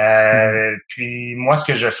 Puis moi, ce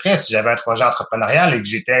que je ferais si j'avais un projet entrepreneurial et que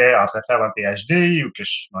j'étais en train de faire un PhD ou que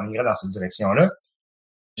je m'en irais dans cette direction-là,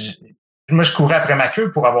 moi, je courais après ma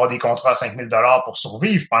queue pour avoir des contrats à 5 000 $ pour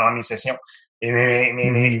survivre pendant mes sessions.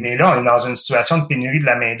 Mais là, on est dans une situation de pénurie de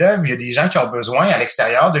la main-d'œuvre. Il y a des gens qui ont besoin à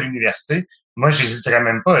l'extérieur de l'université. Moi, j'hésiterais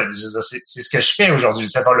même pas. C'est ce que je fais aujourd'hui.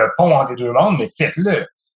 C'est faire le pont entre les deux mondes, mais faites-le.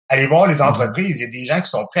 Allez voir les entreprises. Il y a des gens qui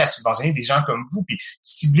sont prêts à subventionner des gens comme vous, puis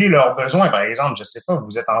cibler leurs besoins. Par exemple, je sais pas,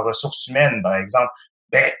 vous êtes en ressources humaines, par exemple.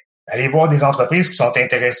 Ben, allez voir des entreprises qui sont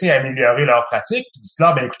intéressées à améliorer leurs pratiques. Puis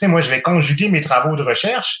dites-leur, ben écoutez, moi, je vais conjuguer mes travaux de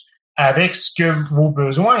recherche avec ce que vos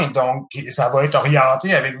besoins. Donc, ça va être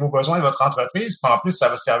orienté avec vos besoins de votre entreprise. Puis en plus, ça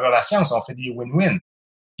va servir la science. On fait des win-win.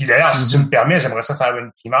 Puis d'ailleurs, si tu me permets, j'aimerais ça faire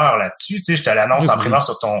une primeur là-dessus. Tu sais, je te l'annonce en primeur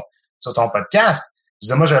sur ton podcast. Je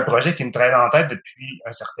disais, moi, j'ai un projet qui me traîne en tête depuis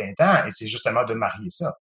un certain temps et c'est justement de marier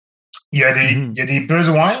ça. Il y a des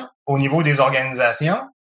besoins au niveau des organisations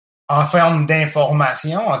en termes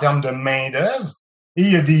d'information, en termes de main-d'œuvre, et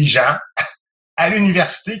il y a des gens à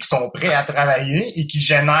l'université qui sont prêts à travailler et qui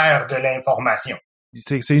génèrent de l'information.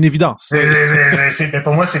 c'est une évidence.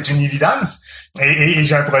 Pour moi, c'est une évidence. Et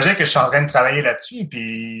j'ai un projet que je suis en train de travailler là-dessus.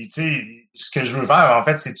 Puis, tu sais, ce que je veux faire, en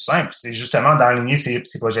fait, c'est tout simple. C'est justement d'enligner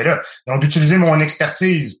ces projets-là. Donc, d'utiliser mon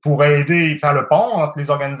expertise pour aider, faire le pont entre les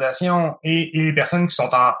organisations et les personnes qui sont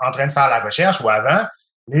en train de faire la recherche ou avant,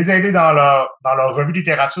 les aider dans leur revue de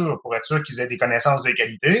littérature pour être sûr qu'ils aient des connaissances de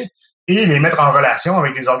qualité et les mettre en relation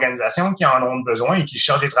avec des organisations qui en ont besoin et qui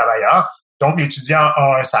cherchent des travailleurs. Donc, l'étudiant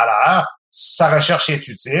a un salaire, sa recherche est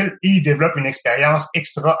utile et il développe une expérience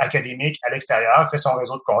extra-académique à l'extérieur, fait son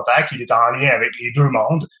réseau de contacts, il est en lien avec les deux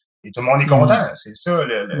mondes et tout le monde est content. C'est ça,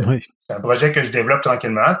 Oui. C'est un projet que je développe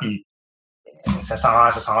tranquillement puis ça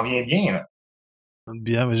s'en vient bien. Là.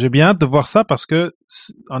 Bien, j'ai bien hâte de voir ça parce que,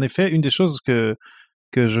 en effet, une des choses que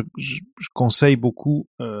je conseille beaucoup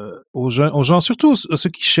aux gens, surtout à ceux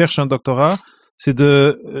qui cherchent un doctorat, c'est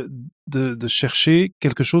de chercher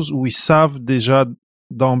quelque chose où ils savent déjà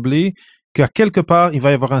d'emblée qu'à quelque part, il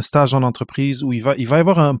va y avoir un stage en entreprise, où il va y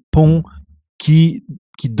avoir un pont qui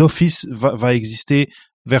d'office va exister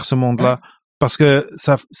vers ce monde-là. Ouais. Parce que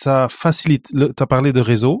ça facilite. Tu as parlé de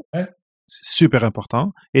réseau. Ouais. C'est super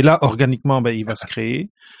important. Et là, organiquement, il va se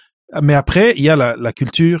créer. Mais après, il y a la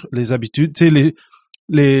culture, les habitudes, tu sais,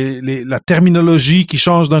 la terminologie qui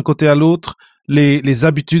change d'un côté à l'autre, les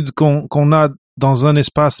habitudes qu'on a dans un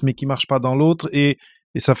espace mais qui marchent pas dans l'autre, et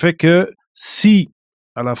ça fait que si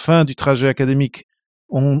à la fin du trajet académique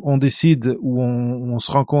on décide ou on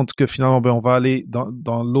se rend compte que finalement on va aller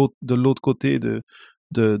de l'autre côté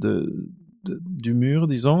du mur,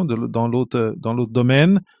 disons, dans l'autre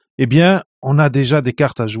domaine, eh bien on a déjà des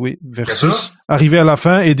cartes à jouer versus arriver à la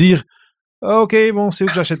fin et dire ok, bon, c'est où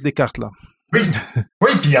que j'achète des cartes là. Oui,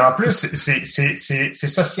 puis en plus, c'est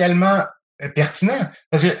socialement pertinent.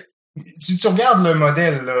 Parce que si tu regardes le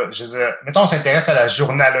modèle, là, je veux dire, mettons, on s'intéresse à la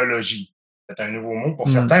journalologie. C'est un nouveau mot pour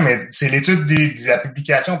certains, mais c'est l'étude de la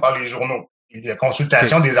publication par les journaux et la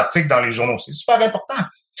consultation des articles dans les journaux. C'est super important.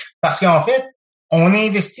 Parce qu'en fait, on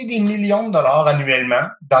investit des millions de dollars annuellement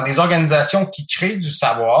dans des organisations qui créent du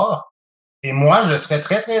savoir. Et moi, je serais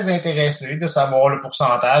très, très intéressé de savoir le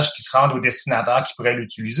pourcentage qui se rend aux destinataires qui pourraient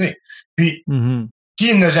l'utiliser. Puis,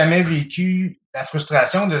 qui n'a jamais vécu la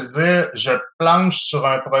frustration de se dire « je planche sur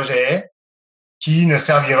un projet qui ne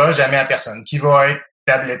servira jamais à personne, qui va être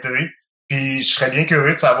tabletté, puis je serais bien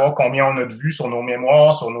curieux de savoir combien on a de vues sur nos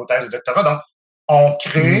mémoires, sur nos thèses de doctorat. » Donc, on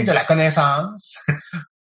crée de la connaissance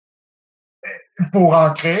pour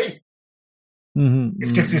en créer.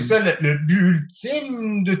 Est-ce que c'est ça le but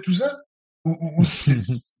ultime de tout ça?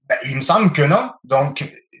 Il me semble que non.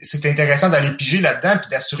 Donc, c'est intéressant d'aller piger là-dedans puis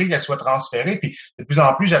d'assurer qu'elle soit transférée. Puis, de plus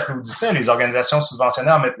en plus, j'applaudis ça. Les organisations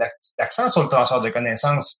subventionnaires mettent l'accent sur le transfert de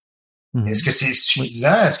connaissances. Est-ce que c'est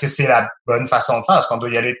suffisant? Est-ce que c'est la bonne façon de faire? Est-ce qu'on doit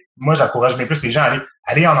y aller? Moi, j'encourage bien plus les gens à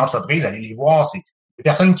aller en entreprise, aller les voir. C'est des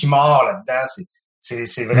personnes qui mordent là-dedans.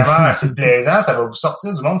 C'est vraiment assez plaisant. Ça va vous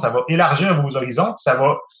sortir du monde. Ça va élargir vos horizons. Ça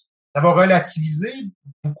va relativiser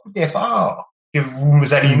beaucoup d'efforts que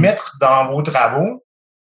vous allez mettre dans vos travaux.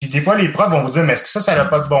 Puis des fois, les profs vont vous dire, mais est-ce que ça n'a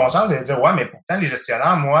pas de bon sens? Vous allez dire, ouais, mais pourtant, les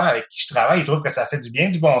gestionnaires, moi, avec qui je travaille, ils trouvent que ça fait du bien,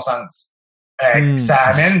 du bon sens. Ça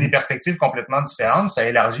amène des perspectives complètement différentes, ça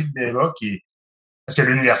élargit le débat parce que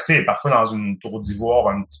l'université est parfois dans une tour d'ivoire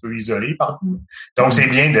un petit peu isolée partout. Donc, c'est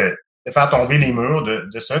bien de faire tomber les murs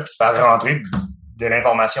de ça, puis de faire rentrer de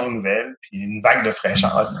l'information nouvelle, puis une vague de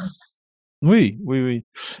fraîcheur. Oui.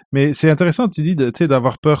 Mais c'est intéressant, tu dis,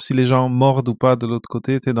 d'avoir peur si les gens mordent ou pas de l'autre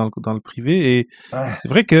côté, dans le privé. Et c'est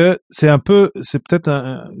vrai que c'est peut-être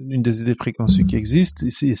une des idées préconçues qui existent.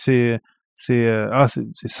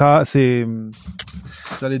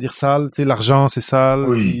 J'allais dire sale, l'argent, c'est sale.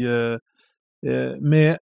 Oui. Puis,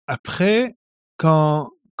 mais après, quand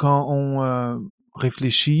on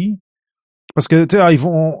réfléchit, parce que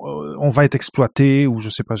on va être exploité ou je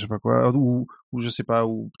sais pas quoi, ou je sais pas,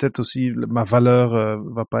 ou peut-être aussi ma valeur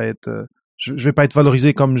va pas être, je vais pas être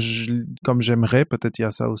valorisé comme j'aimerais, peut-être il y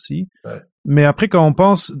a ça aussi. Ouais. Mais après quand on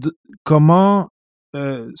pense comment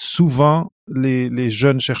souvent les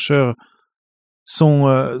jeunes chercheurs sont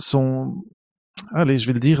allez, je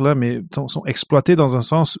vais le dire là, mais sont exploités dans un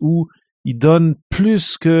sens où ils donnent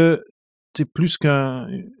plus qu'un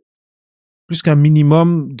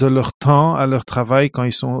minimum de leur temps à leur travail quand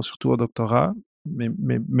ils sont surtout au doctorat, mais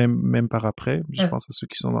même par après. Je pense à ceux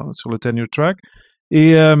qui sont sur le tenure track.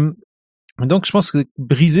 Et donc, je pense que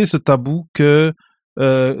briser ce tabou que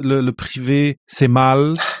le privé, c'est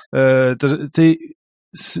mal,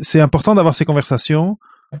 c'est important d'avoir ces conversations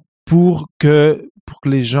pour que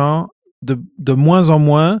les gens, de moins en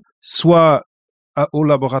moins, soient au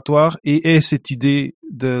laboratoire et ait cette idée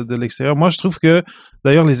de l'extérieur. Moi, je trouve que,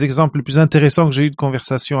 d'ailleurs, les exemples les plus intéressants que j'ai eu de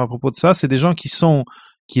conversation à propos de ça, c'est des gens qui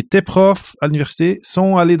étaient profs à l'université,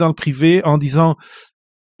 sont allés dans le privé en disant,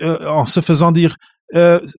 en se faisant dire,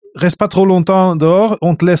 reste pas trop longtemps dehors,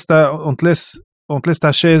 on te laisse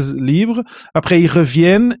ta chaise libre. Après, ils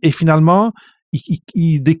reviennent et finalement,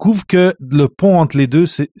 ils découvrent que le pont entre les deux,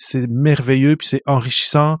 c'est merveilleux puis c'est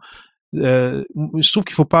enrichissant. Je trouve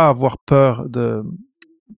qu'il faut pas avoir peur de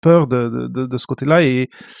ce côté-là et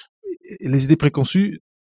les idées préconçues,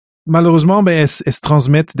 malheureusement, elles se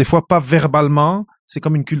transmettent des fois pas verbalement. C'est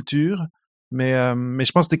comme une culture. Mais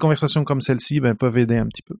je pense que des conversations comme celle-ci peuvent aider un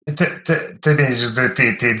petit peu.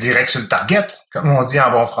 T'es direct sur le target, comme on dit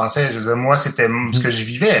en bon français. Je veux dire, moi, c'était ce que je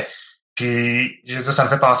vivais. Puis, je veux dire, ça me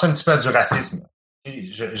fait penser un petit peu à du racisme.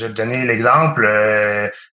 Je vais te donner l'exemple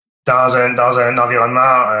dans un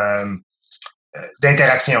environnement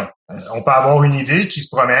d'interaction. On peut avoir une idée qui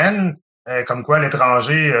se promène, comme quoi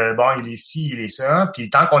l'étranger, il est ci, il est ça, puis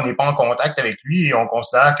tant qu'on n'est pas en contact avec lui, on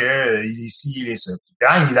considère que il est ci, il est ça. Puis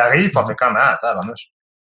quand il arrive, on fait comme attends,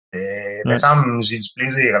 il me semble j'ai du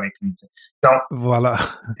plaisir avec lui. T'sais. Donc voilà.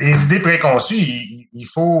 Les idées préconçues, il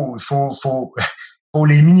faut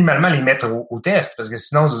minimalement les mettre au test, parce que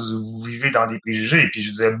sinon vous vivez dans des préjugés. Puis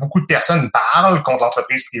je veux dire, beaucoup de personnes parlent contre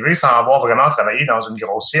l'entreprise privée sans avoir vraiment travaillé dans une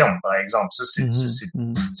grosse firme, par exemple. Ça,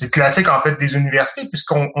 c'est classique en fait des universités,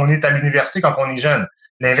 puisqu'on est à l'université quand on est jeune.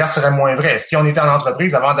 L'inverse serait moins vrai. Si on était en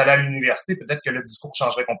entreprise avant d'aller à l'université, peut-être que le discours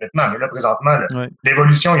changerait complètement. Mais là, présentement,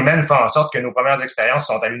 l'évolution humaine fait en sorte que nos premières expériences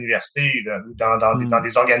sont à l'université, dans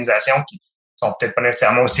des organisations qui sont peut-être pas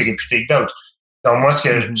nécessairement aussi réputées que d'autres. Donc moi, ce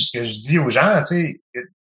que je dis aux gens, tu sais,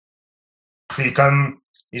 c'est comme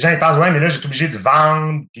les gens ils pensent mais là j'ai obligé de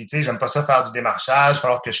vendre, puis tu sais j'aime pas ça faire du démarchage, il va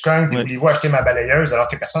falloir que je cogne, puis voulez-vous acheter ma balayeuse alors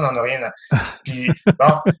que personne n'en a rien à... Puis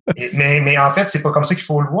bon, mais en fait c'est pas comme ça qu'il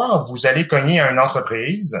faut le voir. Vous allez cogner à une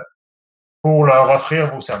entreprise pour leur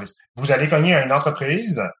offrir vos services. Vous allez cogner à une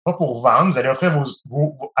entreprise pas pour vendre, vous allez offrir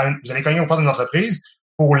vous allez cogner aux portes d'une entreprise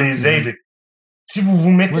pour les aider. Si vous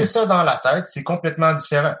mettez ça dans la tête, c'est complètement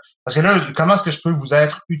différent. Parce que là, comment est-ce que je peux vous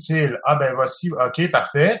être utile? Voici, OK,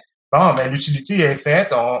 parfait. Bon, l'utilité est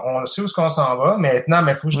faite, on sait où est-ce qu'on s'en va. Maintenant,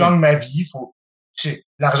 faut que je gagne ma vie.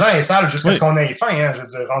 L'argent est sale jusqu'à ce qu'on ait faim, hein. Je veux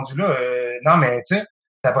dire, rendu là, tu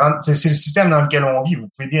sais, c'est le système dans lequel on vit. Vous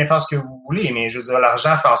pouvez bien faire ce que vous voulez, mais je veux dire,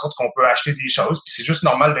 l'argent fait en sorte qu'on peut acheter des choses, puis c'est juste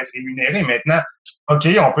normal d'être rémunéré. Maintenant, OK,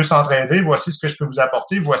 on peut s'entraider, voici ce que je peux vous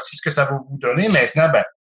apporter, voici ce que ça va vous donner. Maintenant,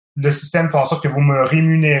 le système fait en sorte que vous me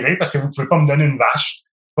rémunérez parce que vous pouvez pas me donner une vache.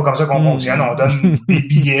 C'est pas comme ça qu'on fonctionne. On donne des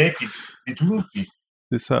billets, puis c'est tout. Puis...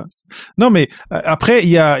 C'est ça. Non, mais après, il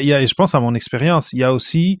y a, je pense à mon expérience, il y a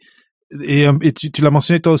aussi, et tu l'as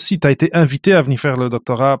mentionné toi aussi, tu as été invité à venir faire le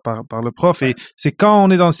doctorat par le prof, et c'est quand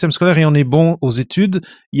on est dans le système scolaire et on est bon aux études,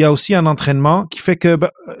 il y a aussi un entraînement qui fait que,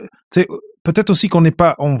 tu sais, peut-être aussi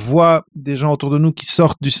on voit des gens autour de nous qui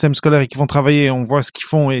sortent du système scolaire et qui vont travailler, on voit ce qu'ils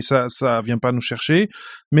font et ça vient pas nous chercher.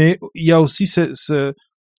 Mais il y a aussi ce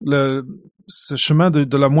chemin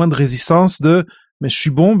de la moindre résistance mais je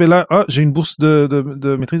suis bon, mais là, j'ai une bourse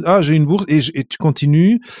de maîtrise, j'ai une bourse et tu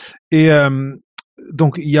continues. Et,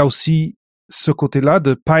 donc il y a aussi ce côté-là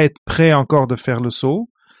de pas être prêt encore de faire le saut.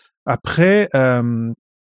 Après,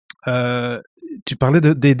 tu parlais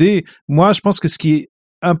d'aider. Moi, je pense que ce qui est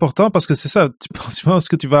important, parce que c'est ça, tu penses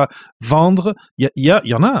que tu vas vendre, il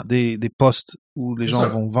y en a des postes où les gens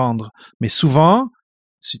vont vendre, mais souvent,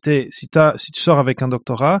 si tu sors avec un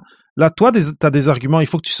doctorat, là, toi, t'as des arguments, il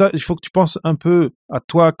faut que tu penses un peu à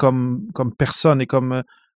toi comme personne et comme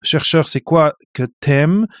chercheur, c'est quoi que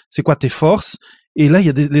t'aimes, c'est quoi tes forces, et là, il y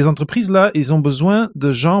a les entreprises, là, ils ont besoin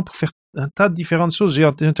de gens pour faire un tas de différentes choses. J'ai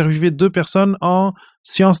interviewé 2 personnes en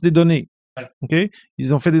sciences des données. Ok,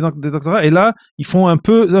 ils ont fait des doctorats et là ils font un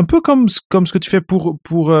peu comme ce que tu fais pour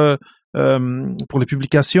les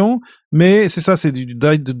publications, mais c'est ça, c'est du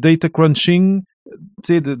data crunching,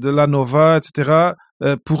 tu sais, de l'ANOVA, etc.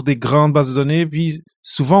 Pour des grandes bases de données. Puis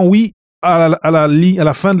souvent, à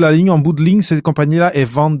la fin de la ligne, en bout de ligne, ces compagnies-là elles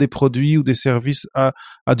vendent des produits ou des services à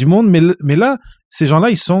du monde, mais là, ces gens-là,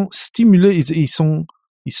 ils sont stimulés, ils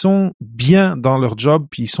sont bien dans leur job,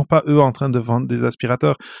 puis ils sont pas eux en train de vendre des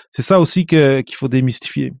aspirateurs. C'est ça aussi qu'il faut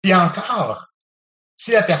démystifier. Puis encore,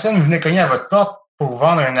 si la personne venait cogner à votre porte pour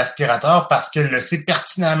vendre un aspirateur parce qu'elle le sait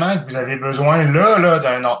pertinemment que vous avez besoin là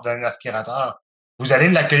d'un aspirateur, vous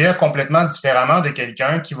allez l'accueillir complètement différemment de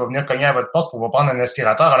quelqu'un qui va venir cogner à votre porte pour vous prendre un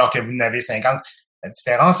aspirateur alors que vous en avez 50. La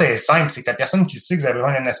différence est simple, c'est que la personne qui sait que vous avez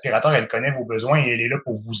besoin d'un aspirateur, elle connaît vos besoins et elle est là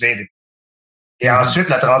pour vous aider. Et ensuite,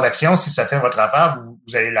 la transaction, si ça fait votre affaire,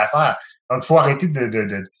 vous allez la faire. Donc, il faut arrêter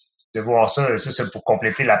de voir ça. Ça, c'est pour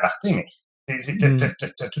compléter l'aparté. Mais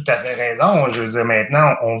T'as tout à fait raison. Je veux dire,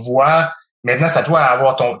 maintenant, maintenant, c'est à toi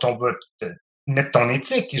d'avoir mettre ton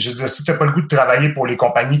éthique. Je veux dire, si t'as pas le goût de travailler pour les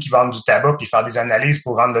compagnies qui vendent du tabac puis faire des analyses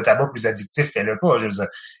pour rendre le tabac plus addictif, fais-le pas. Je veux dire.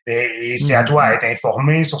 Et c'est à toi d'être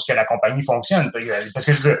informé sur ce que la compagnie fonctionne. Parce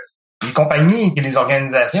que je veux dire, les compagnies et les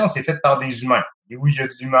organisations, c'est fait par des humains. Et oui, il y a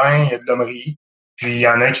de l'humain, il y a de l'hommerie. Puis il y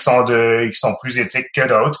en a qui sont plus éthiques que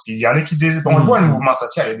d'autres. Puis il y en a on le voit le mouvement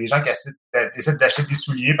social. Il y a des gens qui essaient d'acheter des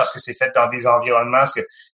souliers parce que c'est fait dans des environnements, parce que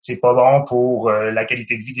c'est pas bon pour la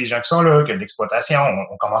qualité de vie des gens qui sont là, que de l'exploitation.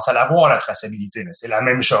 On commence à l'avoir, la traçabilité. Mais c'est la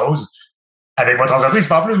même chose avec votre entreprise.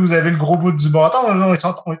 Puis en plus, vous avez le gros bout du bâton.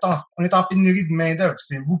 On est en pénurie de main-d'œuvre.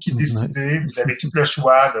 C'est vous qui décidez. Vous avez tout le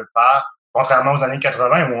choix de le faire. Contrairement aux années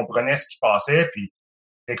 80 où on prenait ce qui passait. Puis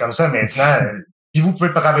c'est comme ça maintenant. Puis vous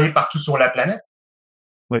pouvez travailler partout sur la planète.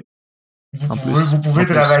 Vous pouvez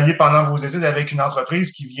travailler pendant vos études avec une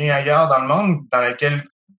entreprise qui vient ailleurs dans le monde,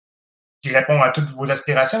 qui répond à toutes vos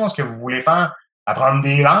aspirations, ce que vous voulez faire, apprendre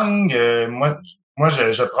des langues. Moi,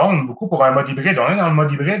 je prône beaucoup pour un mode hybride. On est dans le mode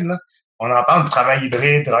hybride, là. On en parle de travail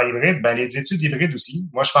hybride. Ben, les études hybrides aussi.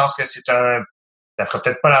 Moi, je pense que ça fera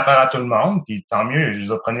peut-être pas l'affaire à tout le monde, puis tant mieux, je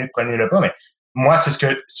vous prenez-le pas, mais moi, c'est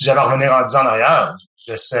si j'avais à revenir en 10 ans en arrière,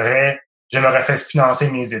 je m'aurais fait financer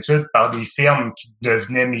mes études par des firmes qui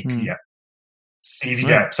devenaient mes clients. C'est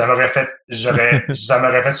évident. Ouais. Ça m'aurait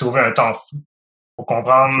fait sauver un temps fou pour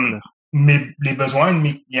comprendre les besoins de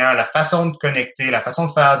mes clients, la façon de connecter, la façon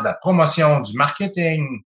de faire de la promotion, du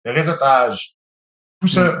marketing, le réseautage, tout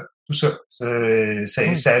ça. C'est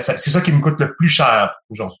ça qui me coûte le plus cher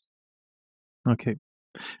aujourd'hui. OK.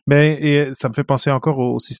 Ben, et ça me fait penser encore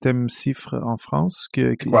au système CIFRE en France,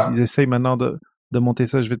 qu'ils essayent maintenant de monter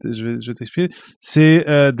ça. Je vais t'expliquer. C'est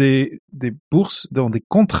des bourses, donc des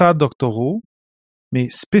contrats doctoraux, mais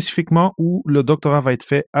spécifiquement où le doctorat va être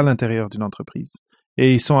fait à l'intérieur d'une entreprise.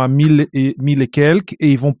 Et ils sont à 1000 et quelques,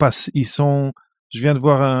 et ils vont passer, je viens de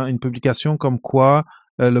voir une publication comme quoi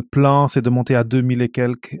le plan, c'est de monter à 2000 et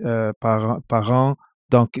quelques par an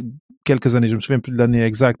dans quelques années. Je me souviens plus de l'année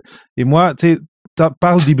exacte. Et moi, tu sais,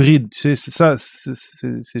 parle d'hybride, tu sais, c'est ça,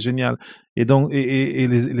 c'est génial. Et donc, et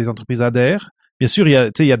les entreprises adhèrent. Bien sûr, il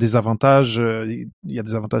y a des avantages,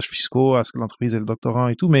 fiscaux à ce que l'entreprise ait le doctorant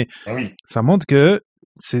et tout, mais ça montre que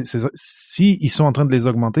si ils sont en train de les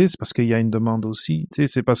augmenter, c'est parce qu'il y a une demande aussi. Tu sais,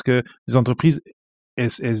 c'est parce que les entreprises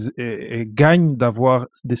elles gagnent d'avoir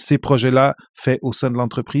ces projets-là faits au sein de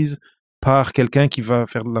l'entreprise par quelqu'un qui va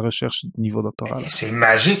faire de la recherche niveau doctoral. C'est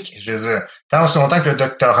magique. Je veux dire, tant aussi longtemps que le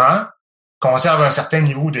doctorant conserve un certain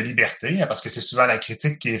niveau de liberté, parce que c'est souvent la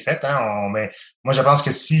critique qui est faite. Mais moi, je pense que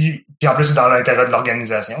puis en plus, c'est dans l'intérêt de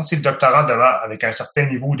l'organisation, si le doctorant demeure avec un certain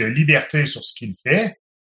niveau de liberté sur ce qu'il fait,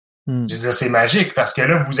 je veux dire, c'est magique, parce que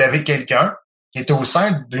là, vous avez quelqu'un qui est au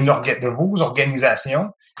sein de vos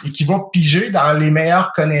organisations et qui va piger dans les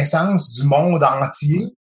meilleures connaissances du monde entier,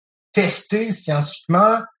 tester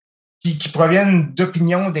scientifiquement, qui proviennent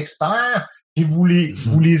d'opinions d'experts, et vous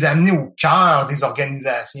les amenez au cœur des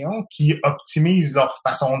organisations qui optimisent leur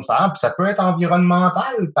façon de faire. Puis ça peut être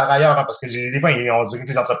environnemental par ailleurs, parce que des fois, on dirait que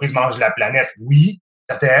les entreprises mangent la planète. Oui,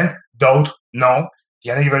 certaines, d'autres, non. Puis il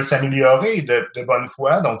y en a qui veulent s'améliorer de bonne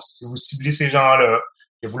foi. Donc, si vous ciblez ces gens-là,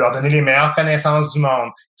 que vous leur donnez les meilleures connaissances du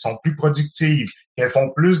monde, qui sont plus productives, qu'elles font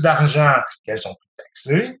plus d'argent, qu'elles sont plus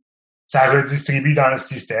taxées, ça redistribue dans le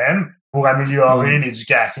système pour améliorer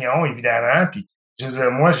l'éducation, évidemment. Puis, je veux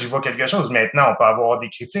dire, moi, j'y vois quelque chose. Maintenant, on peut avoir des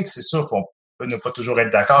critiques. C'est sûr qu'on peut ne pas toujours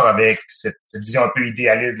être d'accord avec cette vision un peu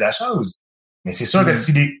idéaliste de la chose. Mais c'est sûr que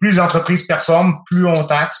si plus les entreprises performent, plus on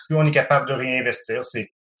taxe, plus on est capable de réinvestir.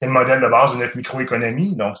 C'est le modèle de base de notre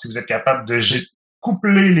microéconomie. Donc, si vous êtes capable de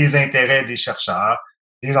coupler les intérêts des chercheurs,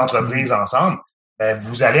 des entreprises ensemble, ben,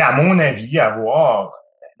 vous allez, à mon avis, avoir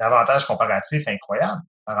un avantage comparatif incroyable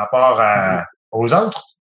par rapport aux autres.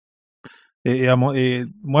 Et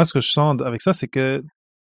moi, ce que je sens avec ça, c'est que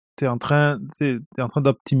t'es en train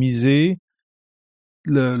d'optimiser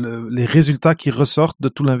les résultats qui ressortent de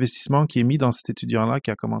tout l'investissement qui est mis dans cet étudiant-là qui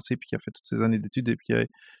a commencé puis qui a fait toutes ces années d'études et puis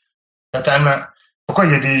Totalement. Pourquoi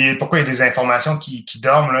il y a des informations qui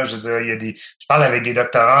dorment, là? Je veux dire, je parle avec des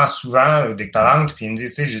doctorants souvent, doctorantes, puis ils me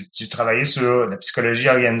disent, tu sais, j'ai travaillé sur la psychologie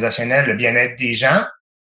organisationnelle, le bien-être des gens.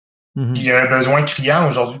 Puis il y a un besoin criant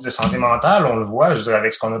aujourd'hui de santé mentale, on le voit, je veux dire,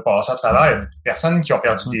 avec ce qu'on a passé à travers, il y a beaucoup de personnes qui ont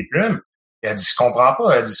perdu des plumes. Et elle dit, je comprends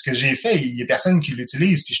pas, elle dit, ce que j'ai fait, il y a personne qui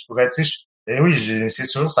l'utilise, puis je pourrais, tu sais, oui, c'est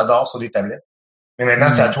sûr, ça dort sur des tablettes. Mais maintenant,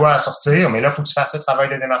 c'est à toi à sortir, mais là, il faut que tu fasses le travail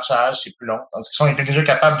de démarchage, c'est plus long. Tandis que si on était déjà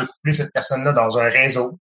capable de coupler cette personne-là dans un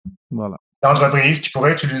réseau d'entreprises qui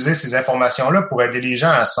pourrait utiliser ces informations-là pour aider les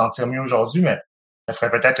gens à se sentir mieux aujourd'hui, mais ça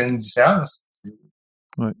ferait peut-être une différence.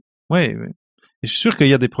 Oui. Et je suis sûr qu'il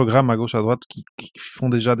y a des programmes à gauche, à droite qui font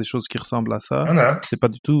déjà des choses qui ressemblent à ça. Il y en a. C'est pas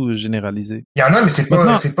du tout généralisé. Il y en a, mais c'est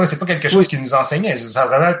Maintenant, pas quelque chose qui nous enseignait. Ça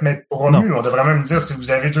devrait être non. promu. On devrait même dire si vous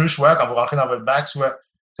avez deux choix quand vous rentrez dans votre bac, soit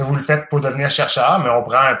vous le faites pour devenir chercheur, mais on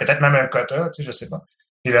prend peut-être même un quota, tu sais, je sais pas.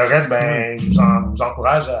 Et le reste, je vous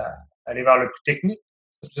encourage à aller vers le plus technique.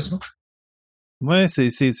 Je sais pas. Ouais,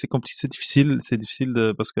 c'est compliqué, c'est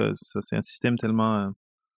difficile parce que ça, c'est un système tellement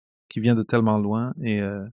qui vient de tellement loin et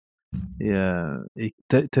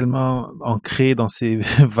tellement ancré dans ses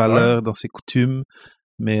valeurs, Ouais. dans ses coutumes.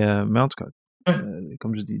 Mais en tout cas,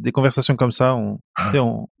 comme je dis, des conversations comme ça,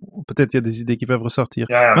 peut-être il y a des idées qui peuvent ressortir.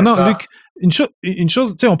 Yeah, Maintenant, Luc, une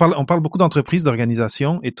chose, tu sais, on parle beaucoup d'entreprises,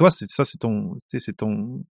 d'organisations, et toi, c'est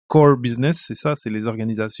ton core business, c'est ça, c'est les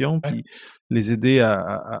organisations, puis les aider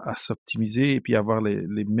à s'optimiser et puis avoir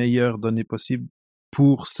les meilleures données possibles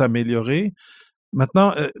pour s'améliorer.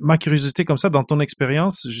 Maintenant, ma curiosité comme ça, dans ton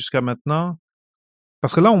expérience jusqu'à maintenant,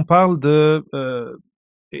 parce que là, on parle de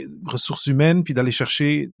ressources humaines, puis d'aller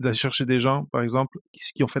chercher des gens, par exemple,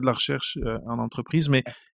 qui ont fait de la recherche en entreprise. Mais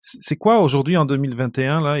c'est quoi aujourd'hui en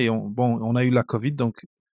 2021 là? Et on a eu la COVID, donc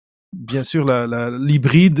bien sûr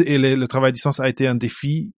l'hybride et le travail à distance a été un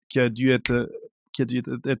défi qui a dû être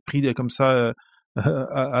pris comme ça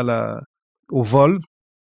au vol.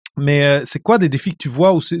 Mais c'est quoi des défis que tu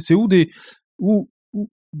vois, ou c'est où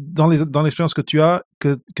dans l'expérience que tu as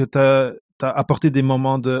que t'as apporté des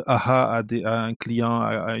moments de aha à un client,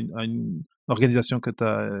 à une organisation que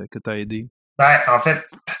t'as aidé? En fait,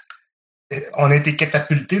 on a été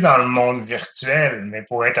catapulté dans le monde virtuel, mais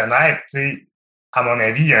pour être honnête, tu sais, à mon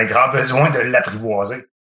avis, il y a un grand besoin de l'apprivoiser.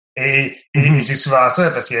 Et c'est souvent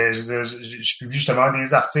ça, parce que je publie justement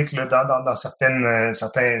des articles là, dans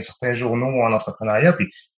certains journaux en entrepreneuriat,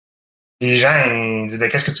 puis les gens ils disent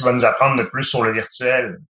qu'est-ce que tu vas nous apprendre de plus sur le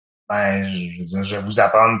virtuel? Je veux dire, je vais vous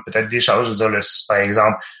apprendre peut-être des choses. Je veux dire, par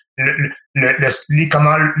exemple,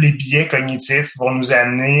 comment les biais cognitifs vont nous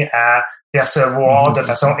amener à percevoir de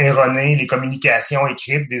façon erronée les communications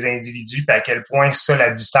écrites des individus, puis à quel point ça, la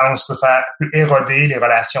distance peut éroder les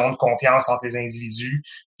relations de confiance entre les individus.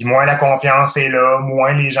 Puis moins la confiance est là,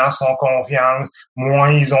 moins les gens se font confiance, moins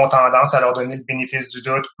ils ont tendance à leur donner le bénéfice du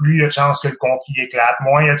doute, plus il y a de chances que le conflit éclate,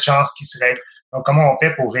 moins il y a de chances qu'il se règle. Donc, comment on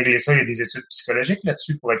fait pour régler ça? Il y a des études psychologiques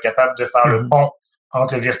là-dessus pour être capable de faire le pont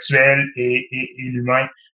entre le virtuel et l'humain.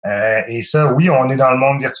 Et ça, oui, on est dans le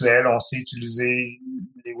monde virtuel, on sait utiliser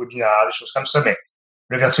les webinaires, des choses comme ça, mais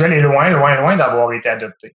le virtuel est loin, loin, loin d'avoir été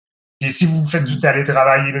adopté. Et si vous faites du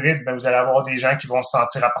télétravail hybride, vous allez avoir des gens qui vont se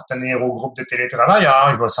sentir appartenir au groupe de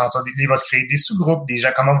télétravailleurs, il va se créer des sous-groupes, des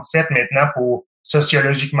gens. Comment vous faites maintenant pour,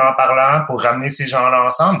 sociologiquement parlant, pour ramener ces gens-là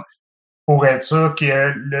ensemble, pour être sûr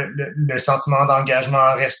que le sentiment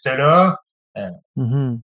d'engagement reste là?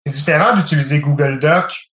 C'est différent d'utiliser Google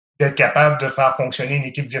Doc, d'être capable de faire fonctionner une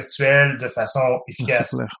équipe virtuelle de façon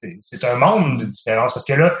efficace. C'est un monde de différence, parce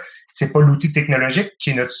que là, c'est pas l'outil technologique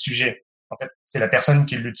qui est notre sujet. En fait, c'est la personne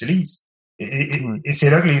qui l'utilise. Et c'est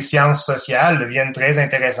là que les sciences sociales deviennent très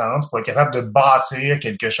intéressantes pour être capable de bâtir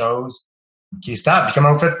quelque chose qui est stable. Puis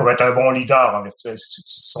comment vous faites pour être un bon leader en virtuel? Ce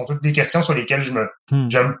sont toutes des questions sur lesquelles je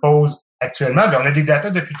me pose actuellement. Mais on a des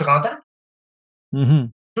datas depuis 30 ans.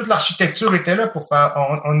 Toute l'architecture était là pour faire.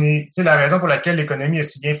 Tu sais, la raison pour laquelle l'économie a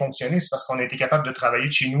si bien fonctionné, c'est parce qu'on a été capable de travailler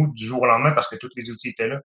de chez nous du jour au lendemain parce que tous les outils étaient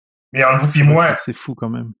là. Mais entre vous et moi, c'est fou quand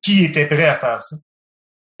même. Qui était prêt à faire ça?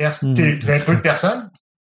 Très peu de personnes.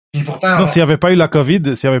 Puis pourtant. Non, s'il n'y avait pas eu la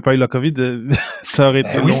COVID, ça aurait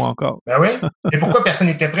été long encore. Ben oui. Et pourquoi personne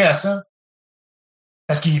n'était prêt à ça?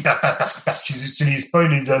 Parce qu'ils utilisent pas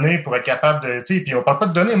les données pour être capable de, tu sais, puis on parle pas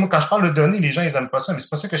de données. Moi, quand je parle de données, les gens, ils aiment pas ça, mais c'est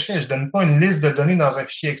pas ça que je fais. Je donne pas une liste de données dans un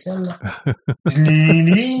fichier Excel, là. Je les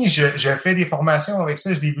lis, je fais des formations avec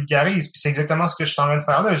ça, je les vulgarise, puis c'est exactement ce que je suis en train de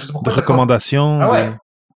faire là. Je dis pourquoi. De recommandations. Ah ouais.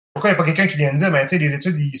 Pourquoi il n'y a pas quelqu'un qui vient me dire, tu sais, les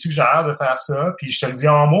études, ils suggèrent de faire ça, puis je te le dis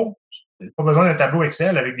en mots. J'ai pas besoin d'un tableau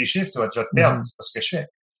Excel avec des chiffres, tu vas te perdre. C'est pas ce que je fais.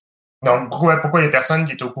 Donc, pourquoi il y a personne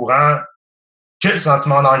qui est au courant que le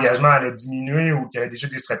sentiment d'engagement allait diminuer ou qu'il y avait déjà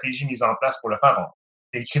des stratégies mises en place pour le faire?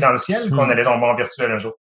 C'est écrit dans le ciel qu'on allait tomber en virtuel un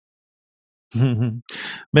jour.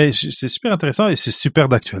 Mais c'est super intéressant et c'est super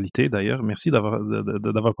d'actualité d'ailleurs. Merci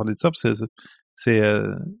d'avoir parlé de ça.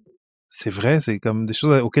 C'est vrai, c'est comme des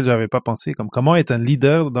choses auxquelles j'avais pas pensé, comme comment être un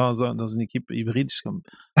leader dans une équipe hybride. Je suis comme,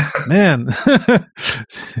 man,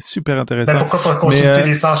 c'est super intéressant. Pourquoi pas consulter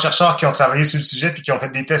les 100 chercheurs qui ont travaillé sur le sujet puis qui ont fait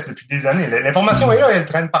des tests depuis des années? L'information est là, elle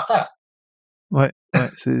traîne par terre. Ouais,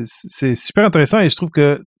 c'est super intéressant et je trouve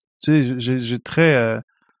que, tu sais, j'ai très,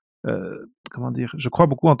 comment dire, je crois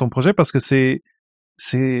beaucoup en ton projet parce que c'est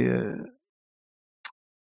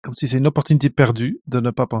comme si c'est une opportunité perdue de ne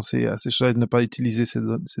pas penser à ces choses et de ne pas utiliser ces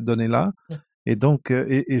données-là. Et donc,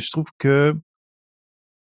 et je trouve que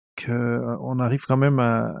on arrive quand même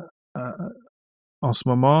en ce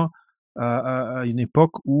moment à une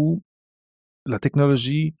époque où la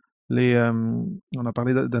technologie, on a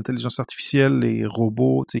parlé d'intelligence artificielle, les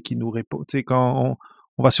robots, tu sais, qui nous répondent. Tu sais, quand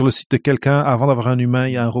on va sur le site de quelqu'un, avant d'avoir un humain,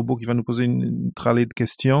 il y a un robot qui va nous poser une tralée de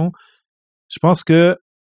questions. Je pense que,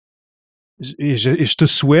 et je te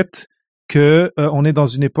souhaite que on est dans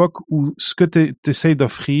une époque où ce que tu essayes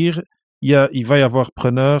d'offrir, il va y avoir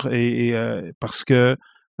preneur parce que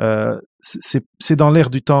c'est dans l'air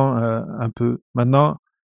du temps un peu. Maintenant,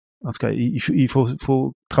 en tout cas, il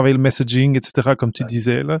faut travailler le messaging, etc., comme tu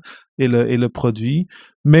disais là, et le produit.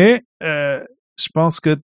 Mais je pense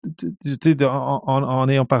que en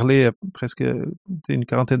ayant parlé presque une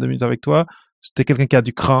quarantaine de minutes avec toi, t'es quelqu'un qui a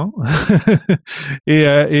du cran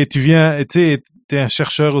et tu viens, tu es un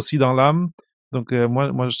chercheur aussi dans l'âme. Donc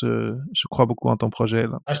moi je crois beaucoup en ton projet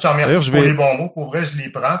là. Je te remercie pour les bons mots. Pour vrai, je les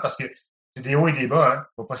prends parce que c'est des hauts et des bas, hein.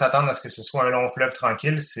 Faut pas s'attendre à ce que ce soit un long fleuve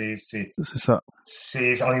tranquille. C'est ça.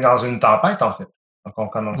 On est dans une tempête, en fait. Donc, on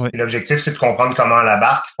commence. Ouais. Et l'objectif, c'est de comprendre comment la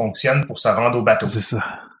barque fonctionne pour se rendre au bateau. C'est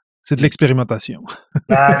ça. C'est de l'expérimentation.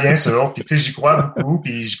 Ah, bien sûr. Puis, tu sais, j'y crois beaucoup,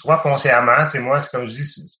 puis j'y crois foncièrement. Tu sais, moi, c'est comme je dis,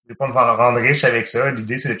 je vais pas me rendre riche avec ça.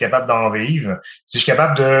 L'idée, c'est d'être capable d'en vivre. Si je suis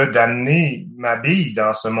capable d'amener ma bille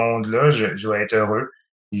dans ce monde-là, je vais être heureux.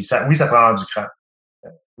 Puis oui, ça prend du cran.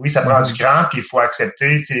 Oui, ça prend du cran, puis il faut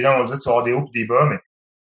accepter. Tu sais, là, on dit tu vas avoir des hauts et des bas, mais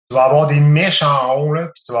tu vas avoir des méchants hauts, là,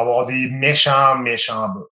 puis tu vas avoir des méchants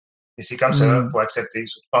bas. Et c'est comme ça, il faut accepter,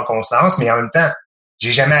 surtout en constance, mais en même temps,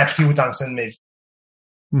 j'ai jamais appris autant que ça de ma vie.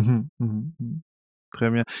 Très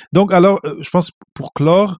bien. Donc, alors, je pense, pour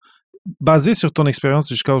clore, basé sur ton expérience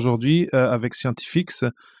jusqu'à aujourd'hui avec Scientifics,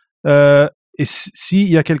 et s'il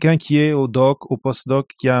y a quelqu'un qui est au doc, au postdoc,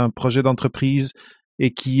 qui a un projet d'entreprise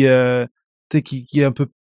et qui est un peu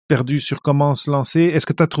perdu sur comment se lancer, est-ce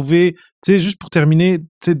que tu as trouvé, tu sais, juste pour terminer,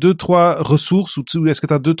 tu sais, 2-3 ressources ou est-ce que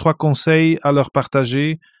tu as 2-3 conseils à leur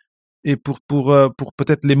partager et pour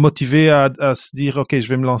peut-être les motiver à se dire, OK, je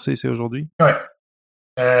vais me lancer, c'est aujourd'hui? Ouais.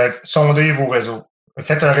 Sondez vos réseaux.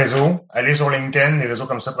 Faites un réseau, allez sur LinkedIn, des réseaux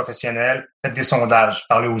comme ça professionnels, faites des sondages,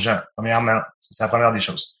 parlez aux gens. Premièrement, c'est la première des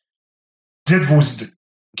choses. Dites vos idées.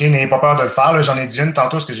 OK, n'ayez pas peur de le faire. Là, j'en ai dit une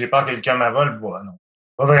tantôt parce que j'ai peur que quelqu'un m'avole. Bon, non.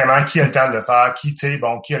 Pas vraiment qui a le temps de le faire, qui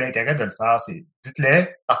a l'intérêt de le faire. Dites-les,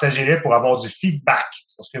 partagez-les pour avoir du feedback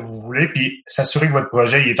sur ce que vous voulez, puis s'assurer que votre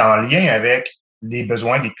projet est en lien avec les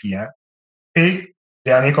besoins des clients. Et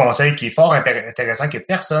dernier conseil qui est fort intéressant que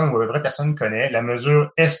personne ou à peu près personne connaît, la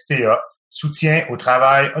mesure STA, soutien au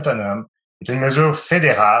travail autonome, est une mesure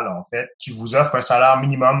fédérale, en fait, qui vous offre un salaire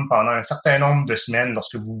minimum pendant un certain nombre de semaines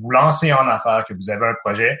lorsque vous vous lancez en affaires, que vous avez un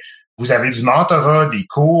projet. Vous avez du mentorat, des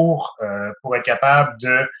cours pour être capable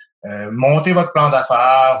de monter votre plan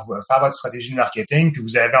d'affaires, faire votre stratégie de marketing, puis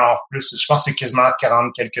vous avez en plus, je pense que c'est quasiment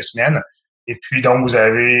 40 quelques semaines, et puis donc vous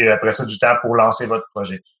avez après ça du temps pour lancer votre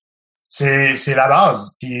projet. C'est la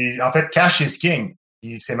base. Puis en fait, cash is king.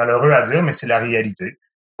 Puis c'est malheureux à dire, mais c'est la réalité.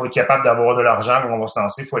 Il faut être capable d'avoir de l'argent quand on va se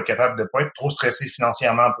lancer. Il faut être capable de ne pas être trop stressé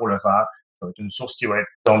financièrement pour le faire. Ça va être une source qui va être.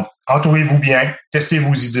 Donc, entourez-vous bien, testez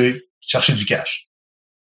vos idées, cherchez du cash.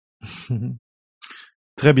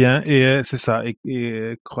 Très bien, et c'est ça,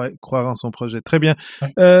 et croire en son projet. Très bien.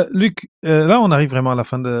 Luc, là on arrive vraiment à la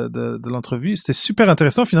fin de l'entrevue. C'était super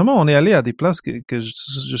intéressant. Finalement, on est allé à des places que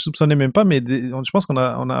je soupçonnais même pas, mais je pense qu'on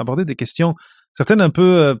a abordé des questions, certaines un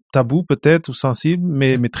peu tabous peut-être ou sensibles,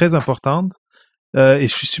 mais très importantes. Et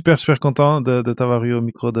je suis super content de t'avoir eu au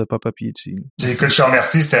micro de Papa PhD. Écoute, je te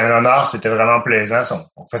remercie, c'était un honneur, c'était vraiment plaisant.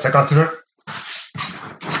 On fait ça quand tu veux.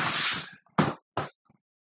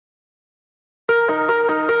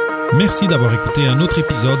 Merci d'avoir écouté un autre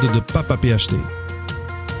épisode de Papa PhD.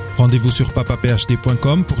 Rendez-vous sur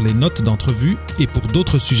papaphd.com pour les notes d'entrevue et pour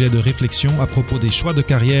d'autres sujets de réflexion à propos des choix de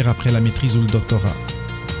carrière après la maîtrise ou le doctorat.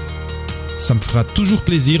 Ça me fera toujours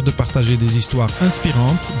plaisir de partager des histoires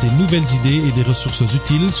inspirantes, des nouvelles idées et des ressources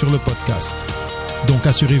utiles sur le podcast. Donc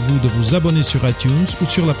assurez-vous de vous abonner sur iTunes ou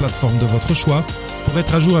sur la plateforme de votre choix pour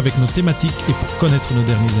être à jour avec nos thématiques et pour connaître nos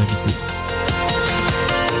derniers invités.